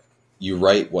it, but you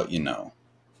write what you know.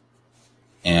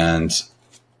 And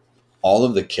all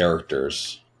of the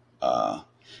characters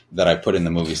that I put in the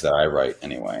movies that I write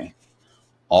anyway,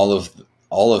 all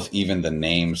of even the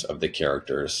names of the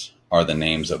characters are the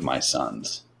names of my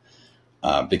sons.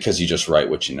 Because you just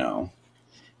write what you know.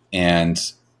 And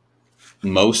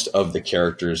most of the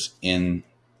characters in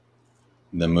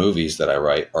the movies that I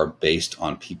write are based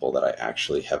on people that I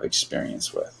actually have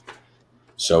experience with.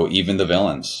 So even the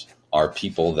villains are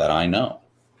people that I know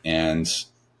and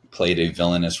played a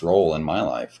villainous role in my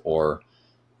life, or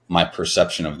my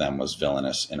perception of them was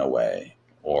villainous in a way.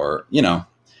 Or, you know,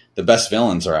 the best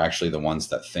villains are actually the ones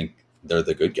that think they're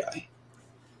the good guy.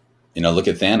 You know, look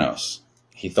at Thanos.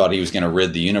 He thought he was going to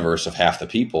rid the universe of half the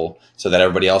people so that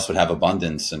everybody else would have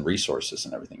abundance and resources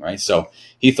and everything, right? So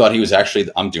he thought he was actually,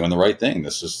 I'm doing the right thing.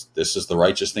 This is the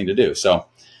righteous thing to do. So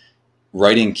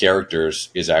writing characters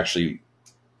is actually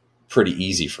pretty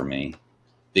easy for me,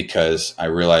 because I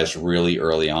realized really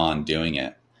early on doing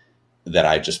it that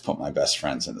I just put my best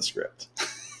friends in the script.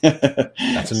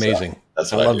 That's amazing.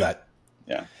 So I love that.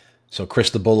 Yeah. So Chris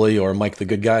the bully or Mike the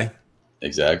good guy.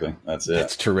 Exactly. That's it.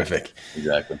 That's terrific.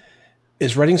 Exactly.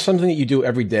 Is writing something that you do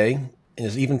every day? And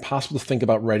is it even possible to think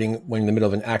about writing when in the middle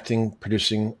of an acting,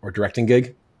 producing, or directing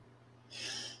gig?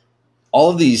 All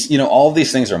of these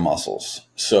things are muscles.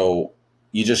 So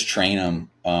you just train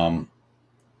them.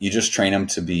 You just train them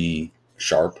to be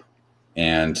sharp,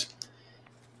 and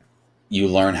you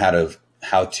learn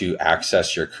how to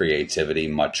access your creativity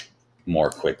much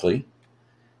more quickly.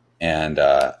 And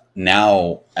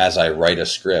now, as I write a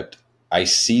script, I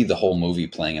see the whole movie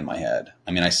playing in my head.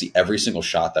 I mean, I see every single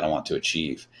shot that I want to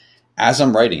achieve as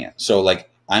I'm writing it. So like,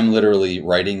 I'm literally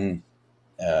writing,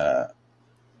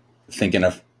 thinking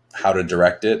of how to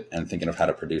direct it and thinking of how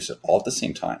to produce it all at the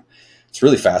same time. It's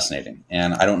really fascinating.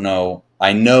 And I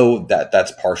know that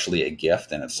that's partially a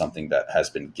gift, and it's something that has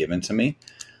been given to me,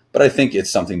 but I think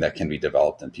it's something that can be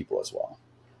developed in people as well.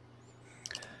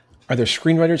 Are there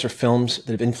screenwriters or films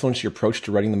that have influenced your approach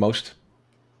to writing the most?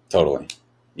 Totally.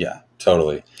 Yeah,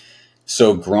 totally.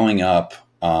 So growing up,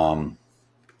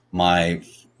 my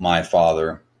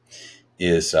father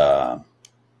is,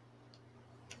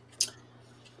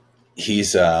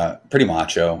 he's a pretty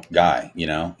macho guy. You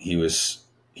know, he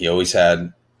always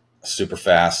had a super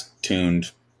fast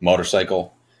tuned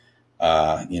motorcycle.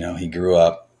 He grew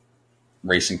up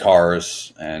racing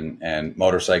cars and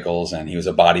motorcycles, and he was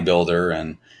a bodybuilder,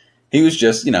 and he was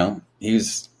just, he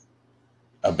was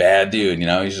a bad dude,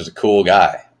 he's just a cool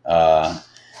guy.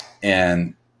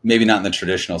 And maybe not in the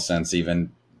traditional sense,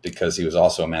 even, because he was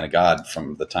also a man of God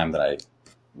from the time that I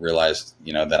realized,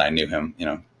 that I knew him,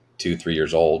 2-3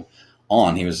 years old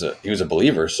on, he was a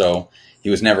believer. So he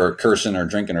was never cursing or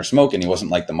drinking or smoking. He wasn't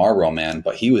like the Marlboro Man,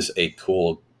 but he was a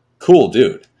cool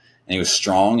dude, and he was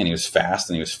strong, and he was fast,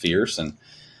 and he was fierce. And,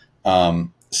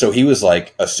 so he was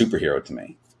like a superhero to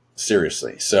me,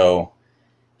 seriously. So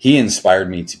he inspired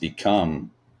me to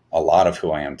become a lot of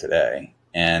who I am today.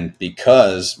 And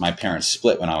because my parents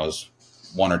split when I was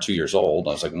 1 or 2 years old,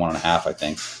 I was like 1.5, I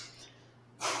think.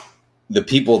 The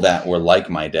people that were like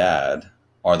my dad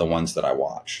are the ones that I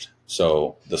watched.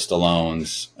 So the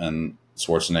Stallones and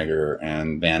Schwarzenegger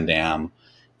and Van Damme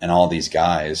and all these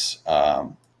guys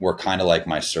were kind of like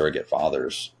my surrogate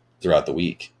fathers throughout the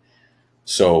week.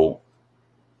 So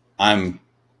I'm,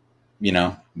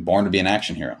 born to be an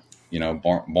action hero,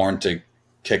 born to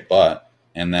kick butt.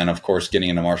 And then, of course, getting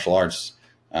into martial arts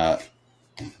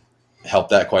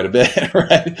helped that quite a bit,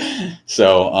 right?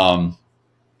 So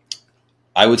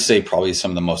I would say probably some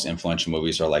of the most influential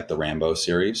movies are like the Rambo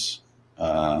series.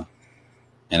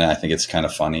 And I think it's kind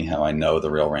of funny how I know the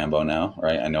real Rambo now,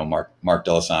 right? I know Mark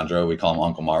D'Alessandro. We call him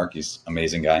Uncle Mark. He's an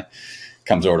amazing guy.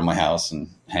 Comes over to my house and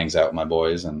hangs out with my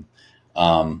boys. And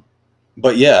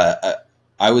but yeah,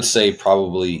 I would say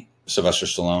probably Sylvester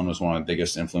Stallone was one of my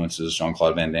biggest influences.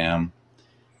 Jean-Claude Van Damme.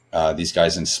 These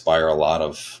guys inspire a lot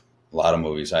of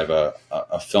movies. I have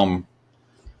a film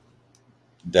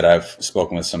that I've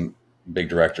spoken with some big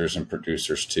directors and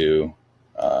producers too,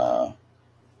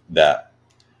 that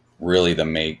really the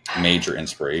major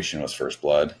inspiration was First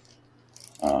Blood.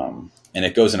 And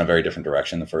it goes in a very different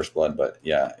direction than First Blood, but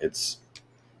yeah, it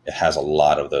has a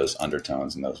lot of those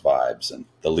undertones and those vibes. And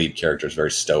the lead character is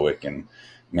very stoic and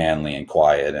manly and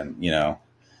quiet and,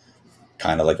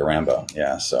 kind of like a Rambo.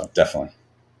 Yeah. So definitely.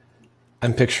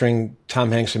 I'm picturing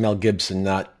Tom Hanks and Mel Gibson,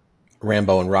 not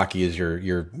Rambo and Rocky as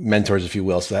your mentors, if you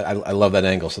will. So I love that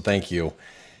angle. So thank you.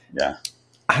 Yeah.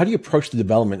 How do you approach the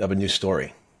development of a new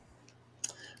story?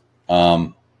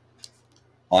 I'll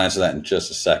answer that in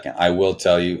just a second. I will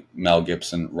tell you, Mel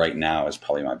Gibson right now is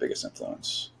probably my biggest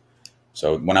influence.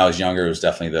 So when I was younger, it was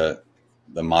definitely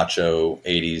the macho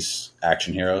 80s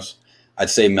action heroes. I'd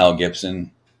say Mel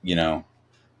Gibson,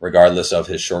 regardless of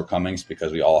his shortcomings,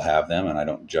 because we all have them, and I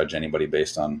don't judge anybody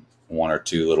based on 1 or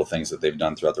 2 little things that they've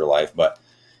done throughout their life. But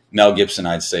Mel Gibson,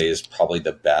 I'd say, is probably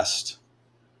the best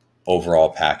overall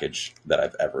package that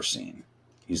I've ever seen.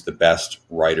 He's the best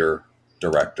writer,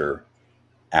 director,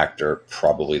 actor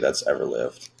probably that's ever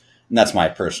lived. And that's my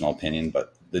personal opinion,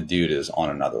 but the dude is on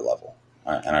another level.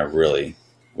 And I really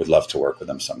would love to work with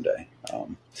him someday.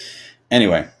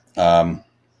 Anyway. So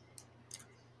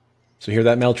hear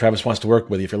that, Mel? Travis wants to work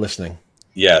with you if you're listening.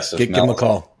 Yes. Give him a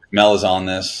call. Mel is on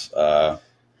this.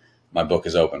 My book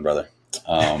is open, brother.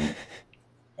 I'd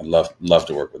love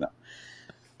to work with him.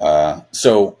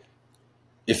 So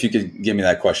if you could give me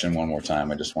that question one more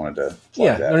time, I just wanted to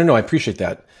plug that. No, I appreciate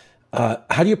that.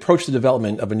 How do you approach the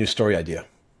development of a new story idea?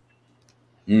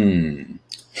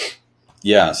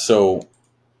 Yeah, so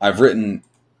I've written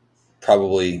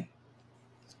probably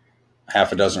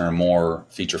half a dozen or more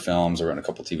feature films. I've written a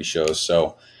couple TV shows.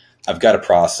 So I've got a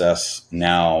process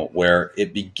now where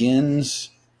it begins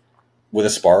with a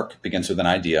spark, begins with an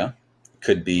idea. It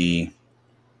could be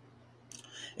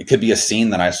a scene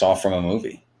that I saw from a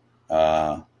movie.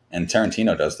 And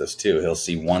Tarantino does this too. He'll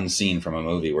see one scene from a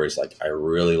movie where he's like, I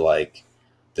really like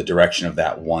the direction of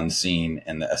that one scene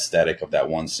and the aesthetic of that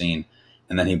one scene.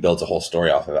 And then he builds a whole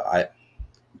story off of it.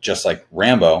 Just like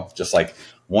Rambo, just like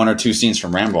one or two scenes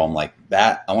from Rambo, I'm like,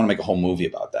 that, I want to make a whole movie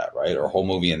about that, right? Or a whole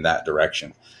movie in that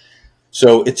direction.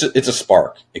 So it's a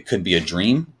spark. It could be a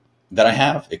dream that I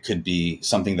have. It could be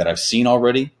something that I've seen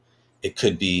already. It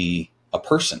could be a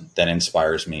person that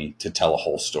inspires me to tell a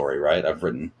whole story, right? I've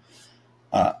written,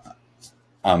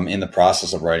 I'm in the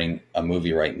process of writing a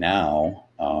movie right now,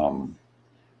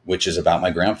 which is about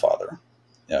my grandfather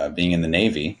being in the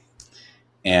Navy.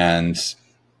 And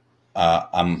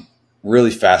I'm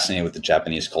really fascinated with the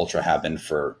Japanese culture. I have been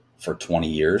for 20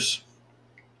 years.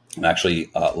 I'm actually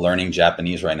learning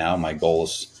Japanese right now. My goal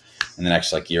is in the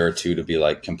next year or two to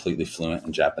be completely fluent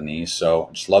in Japanese. So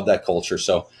I just love that culture.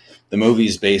 So the movie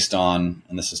is based on,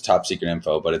 and this is top secret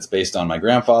info, but it's based on my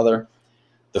grandfather,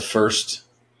 the first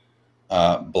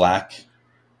black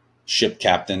ship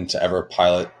captain to ever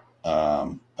pilot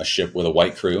a ship with a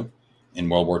white crew in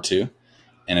World War II.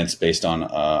 And it's based on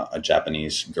a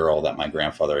Japanese girl that my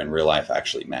grandfather in real life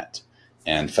actually met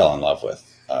and fell in love with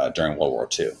during World War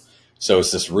II. So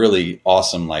it's this really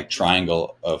awesome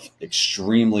triangle of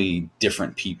extremely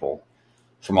different people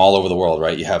from all over the world,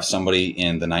 right? You have somebody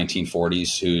in the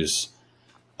 1940s who's,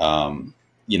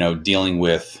 dealing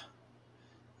with,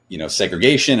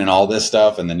 segregation and all this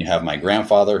stuff. And then you have my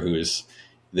grandfather, who is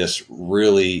this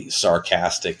really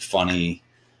sarcastic, funny,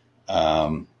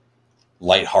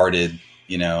 lighthearted,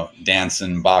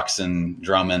 dancing, boxing,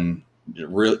 drumming,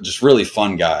 just really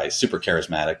fun guy, super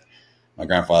charismatic. My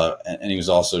grandfather, and he was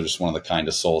also just one of the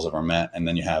kindest souls I've ever met. And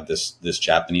then you have this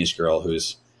Japanese girl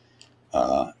who's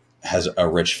has a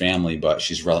rich family, but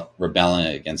she's rebelling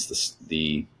against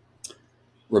the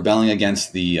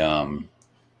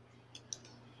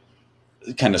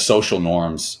kind of social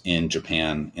norms in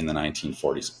Japan in the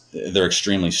 1940s. They're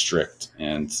extremely strict,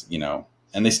 and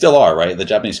and they still are, right? The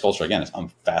Japanese culture, again, I'm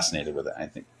fascinated with it. I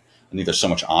think there's so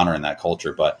much honor in that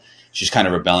culture, but she's kind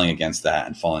of rebelling against that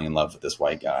and falling in love with this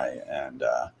white guy. And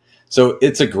so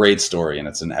it's a great story, and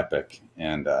it's an epic,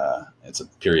 and it's a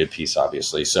period piece,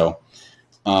 obviously. So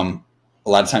a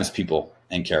lot of times people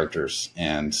and characters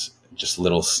and just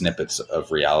little snippets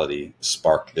of reality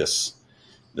spark this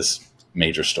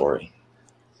major story.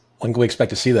 When can we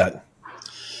expect to see that?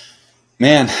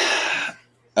 Man,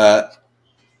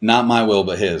 not my will,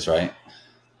 but his, right?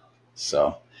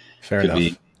 So fair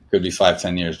enough. Could be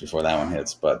 5-10 years before that one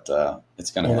hits, but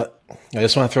it's going to happen. I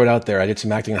just want to throw it out there. I did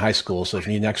some acting in high school, so if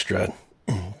you need an extra,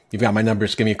 you've got my number.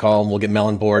 Just give me a call, and we'll get Mel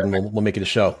on board, and we'll make it a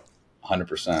show.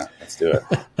 100%. Let's do it.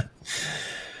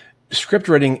 Script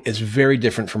writing is very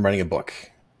different from writing a book.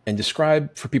 And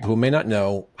describe, for people who may not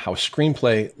know, how a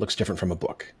screenplay looks different from a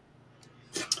book.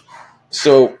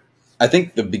 So I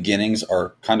think the beginnings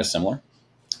are kind of similar,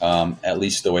 at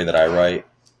least the way that I write.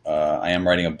 I am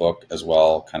writing a book as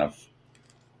well, kind of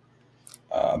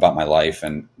about my life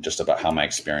and just about how my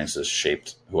experiences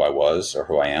shaped who I was or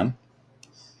who I am.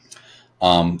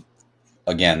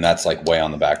 Again, that's way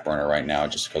on the back burner right now,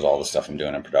 just because all the stuff I'm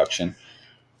doing in production.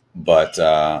 But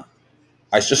I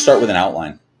just start with an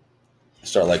outline. I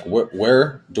start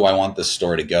where do I want this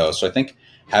story to go? So I think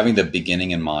having the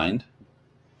beginning in mind,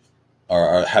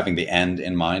 or having the end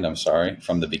in mind,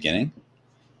 from the beginning,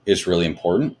 is really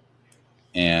important.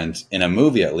 And in a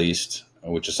movie, at least,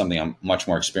 which is something I'm much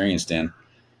more experienced in,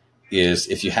 is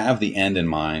if you have the end in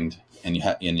mind and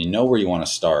you know where you want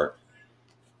to start,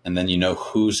 and then you know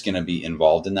who's going to be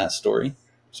involved in that story.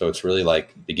 So it's really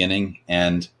beginning,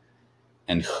 end,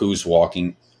 and who's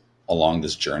walking along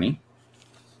this journey.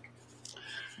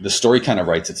 The story kind of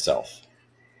writes itself.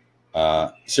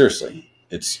 Seriously.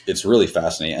 it's really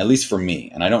fascinating, at least for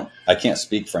me. And I can't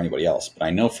speak for anybody else, but I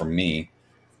know for me,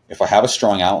 if I have a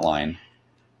strong outline,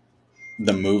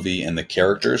 the movie and the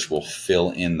characters will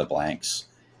fill in the blanks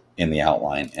in the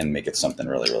outline and make it something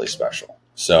really, really special.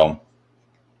 So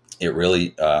it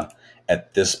really,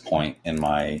 at this point in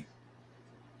my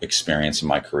experience in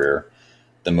my career,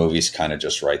 the movies kind of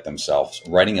just write themselves.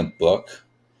 Writing a book,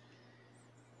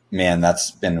 man,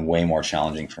 that's been way more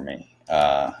challenging for me,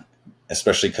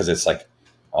 especially because it's like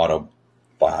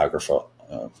autobiographical.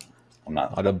 I'm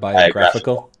not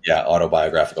autobiographical. Yeah,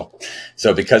 autobiographical.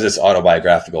 So because it's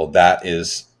autobiographical, that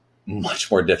is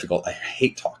much more difficult. I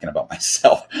hate talking about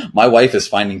myself. My wife is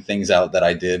finding things out that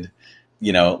I did,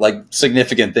 like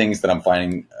significant things that I'm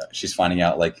finding. She's finding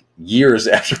out like years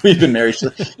after we've been married. She's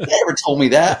like, "You never told me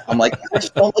that." I'm like, I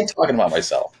just don't like talking about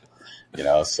myself.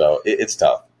 So it's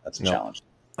tough. That's a challenge.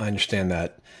 I understand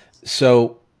that.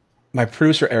 So my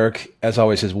producer, Eric, as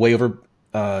always, has way over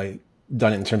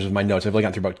done it in terms of my notes. I've only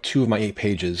gotten through about 2 of my 8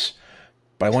 pages,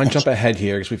 but I want to jump ahead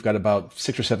here because we've got about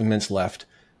 6 or 7 minutes left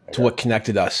to what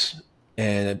connected us.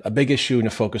 And a big issue and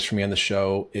a focus for me on the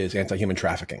show is anti-human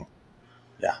trafficking.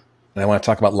 Yeah. And I want to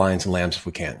talk about lions and lambs if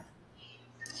we can.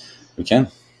 We can.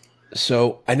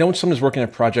 So I know when someone's working on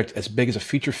a project as big as a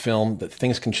feature film that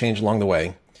things can change along the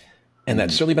way. And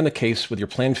that's certainly been the case with your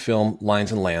planned film,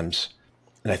 Lions and Lambs.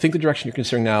 And I think the direction you're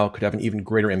considering now could have an even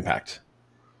greater impact.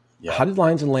 Yeah. How did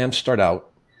Lions and Lambs start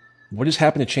out? What has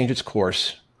happened to change its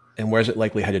course? And where is it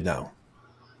likely headed now?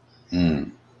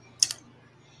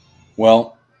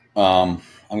 Well, I'm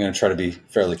going to try to be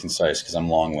fairly concise because I'm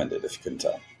long-winded, if you couldn't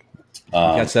tell. You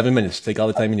got 7 minutes. Take all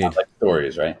the time you need. Like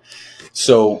stories, right?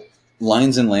 So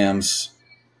Lions and Lambs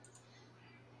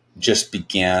just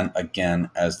began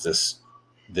again as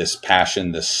this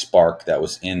passion, this spark that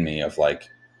was in me of like,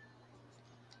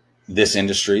 this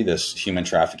industry, this human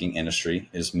trafficking industry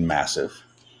is massive.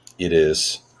 It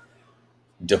is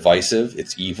divisive.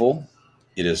 It's evil.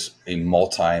 It is a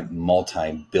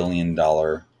multi-billion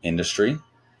dollar industry,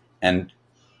 and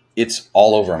it's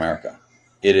all over America.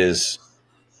 It is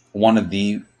one of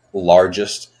the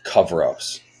largest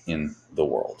cover-ups in the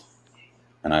world.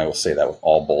 And I will say that with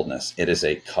all boldness. It is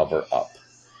a cover-up.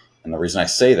 And the reason I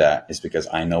say that is because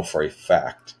I know for a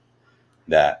fact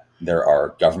that there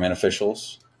are government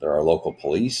officials, there are local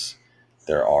police,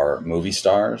 there are movie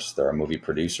stars, there are movie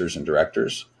producers and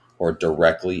directors who are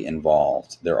directly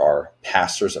involved. There are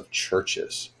pastors of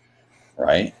churches,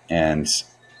 right? And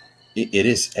it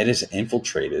is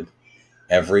infiltrated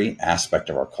every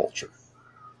aspect of our culture.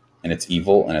 And it's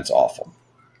evil and it's awful.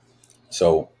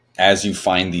 So as you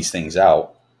find these things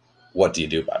out, what do you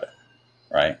do about it,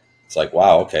 right? It's like,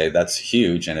 wow, okay, that's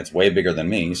huge and it's way bigger than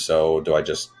me. So do I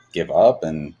just give up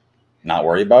and not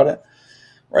worry about it?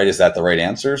 Right? Is that the right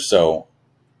answer? So,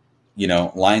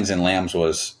 Lions and Lambs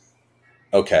was,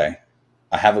 okay,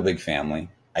 I have a big family.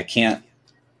 I can't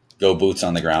go boots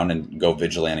on the ground and go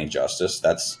vigilante justice.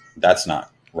 That's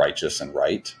not righteous and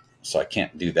right. So I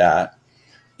can't do that,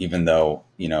 even though,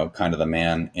 kind of the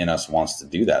man in us wants to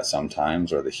do that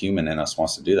sometimes, or the human in us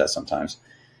wants to do that sometimes.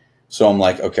 So I'm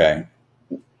like, okay,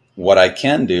 what I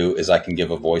can do is I can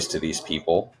give a voice to these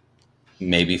people,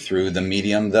 maybe through the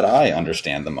medium that I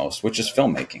understand the most, which is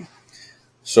filmmaking.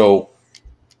 So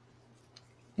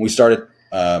we started,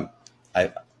 I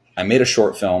made a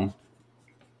short film.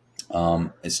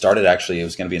 It started it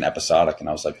was going to be an episodic, and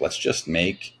I was like, let's just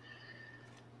make,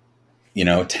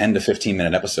 10 to 15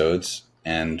 minute episodes,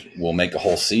 and we'll make a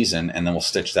whole season, and then we'll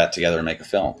stitch that together and make a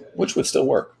film, which would still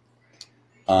work.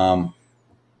 So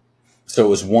it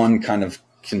was one kind of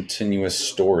continuous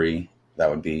story that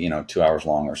would be, 2 hours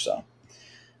long or so.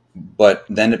 But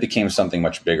then it became something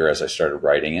much bigger as I started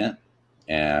writing it.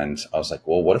 And I was like,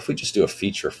 well, what if we just do a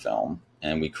feature film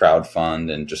and we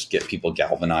crowdfund and just get people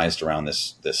galvanized around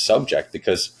this subject?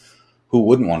 Because who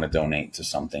wouldn't want to donate to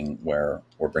something where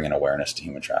we're bringing awareness to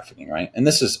human trafficking, right? And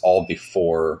this is all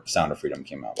before Sound of Freedom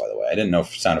came out, by the way. I didn't know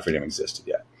if Sound of Freedom existed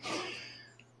yet.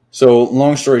 So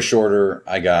long story shorter,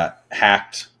 I got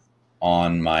hacked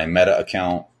on my Meta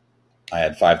account. I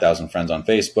had 5,000 friends on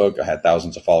Facebook. I had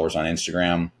thousands of followers on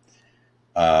Instagram.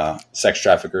 Sex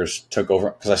traffickers took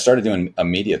over because I started doing a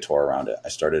media tour around it. I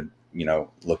started,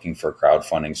 looking for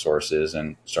crowdfunding sources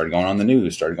and started going on the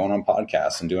news, started going on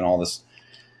podcasts and doing all this,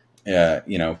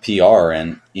 PR.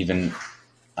 And even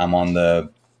I'm on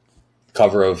the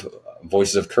cover of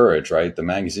Voices of Courage, right? The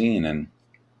magazine.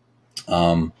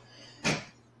 And,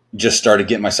 just started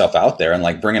getting myself out there and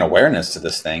like bringing awareness to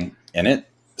this thing. And it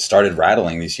started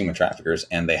rattling these human traffickers,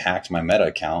 and they hacked my Meta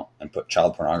account and put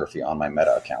child pornography on my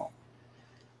Meta account.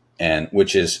 And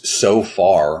which is so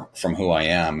far from who I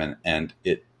am. And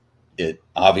it it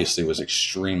obviously was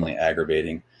extremely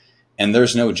aggravating, and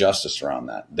there's no justice around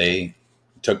that. They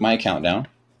took my account down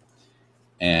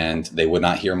and they would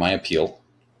not hear my appeal.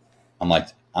 I'm like,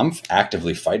 I'm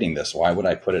actively fighting this. Why would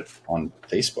I put it on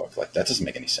Facebook? Like, that doesn't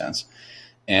make any sense.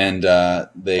 And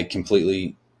they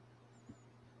completely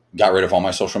got rid of all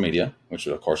my social media, which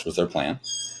of course was their plan,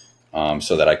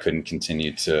 so that I couldn't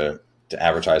continue to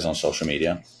advertise on social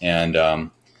media.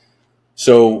 And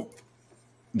so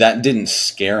that didn't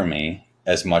scare me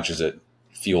as much as it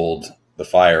fueled the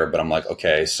fire. But I'm like,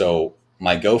 okay, so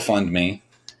my GoFundMe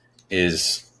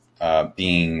is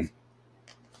being,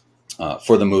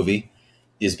 for the movie,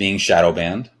 is being shadow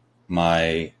banned.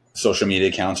 My social media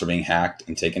accounts are being hacked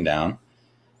and taken down.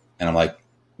 And I'm like,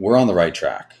 we're on the right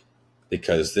track,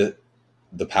 because the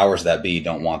powers that be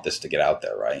don't want this to get out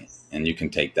there, right? And you can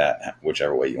take that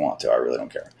whichever way you want to. I really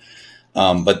don't care.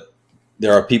 But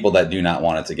there are people that do not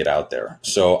want it to get out there.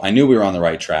 So I knew we were on the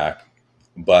right track,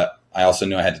 but I also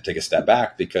knew I had to take a step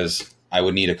back, because I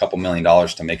would need a couple $1 million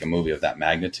to make a movie of that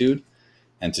magnitude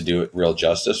and to do it real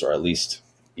justice, or at least,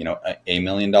 $1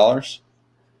 million. There's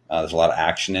a lot of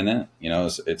action in it.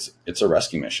 It's a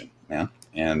rescue mission, man.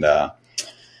 And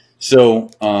so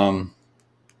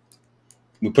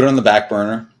we put it on the back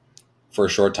burner for a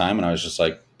short time, and I was just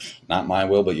like, not my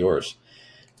will, but yours.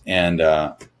 And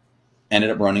ended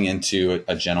up running into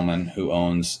a gentleman who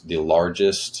owns the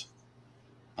largest,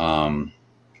 he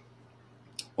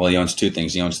owns two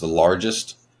things. He owns the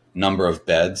largest number of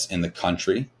beds in the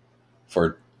country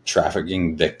for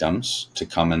trafficking victims to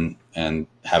come in and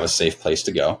have a safe place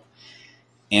to go.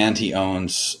 And he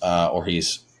owns,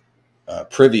 he's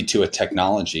privy to a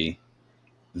technology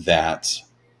that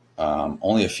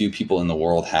only a few people in the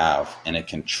world have, and it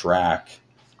can track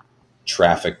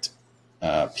trafficked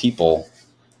people,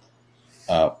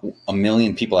 1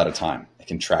 million people at a time. It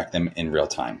can track them in real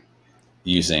time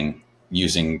using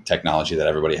technology that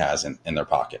everybody has in their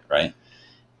pocket, right?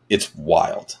 It's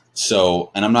wild.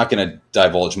 So, and I'm not going to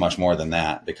divulge much more than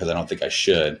that, because I don't think I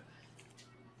should,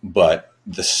 but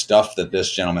the stuff that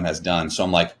this gentleman has done. So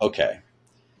I'm like, okay,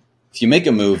 if you make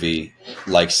a movie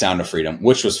like Sound of Freedom,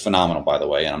 which was phenomenal, by the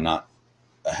way, and I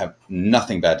have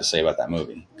nothing bad to say about that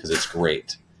movie, because it's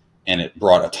great and it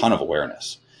brought a ton of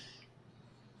awareness.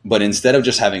 But instead of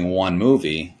just having one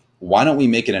movie, why don't we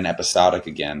make it an episodic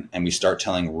again, and we start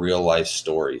telling real life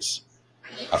stories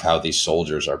of how these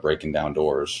soldiers are breaking down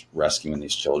doors, rescuing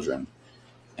these children,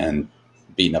 and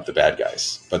beating up the bad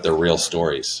guys, but they're real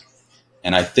stories.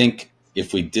 And I think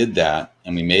if we did that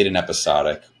and we made an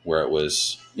episodic where it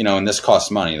was, and this costs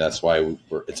money, that's why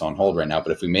it's on hold right now.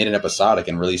 But if we made an episodic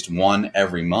and released one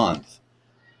every month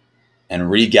and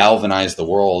re-galvanized the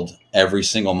world every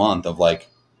single month of like,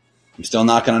 I'm still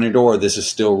knocking on your door. This is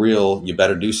still real. You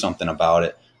better do something about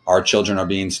it. Our children are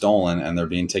being stolen and they're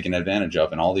being taken advantage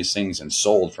of, and all these things, and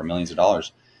sold for millions of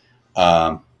dollars.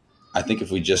 I think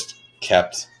if we just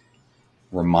kept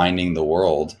reminding the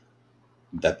world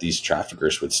that these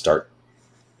traffickers would start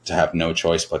to have no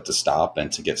choice but to stop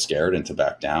and to get scared and to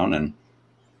back down.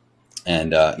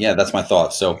 And that's my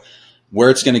thought. So where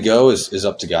it's going to go is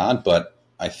up to God, but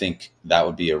I think that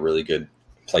would be a really good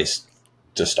place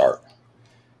to start.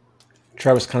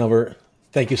 Travis Conover,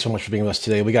 thank you so much for being with us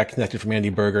today. We got connected from Andy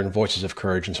Berger and Voices of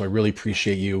Courage, and so I really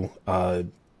appreciate you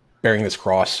bearing this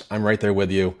cross. I'm right there with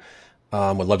you.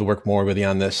 Would love to work more with you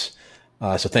on this.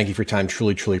 So thank you for your time.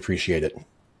 Truly, truly appreciate it.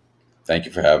 Thank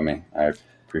you for having me. I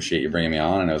appreciate you bringing me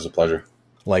on, and it was a pleasure.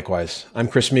 Likewise. I'm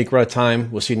Chris Meek. We're out of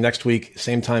time. We'll see you next week.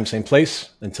 Same time, same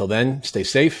place. Until then, stay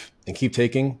safe and keep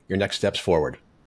taking your next steps forward.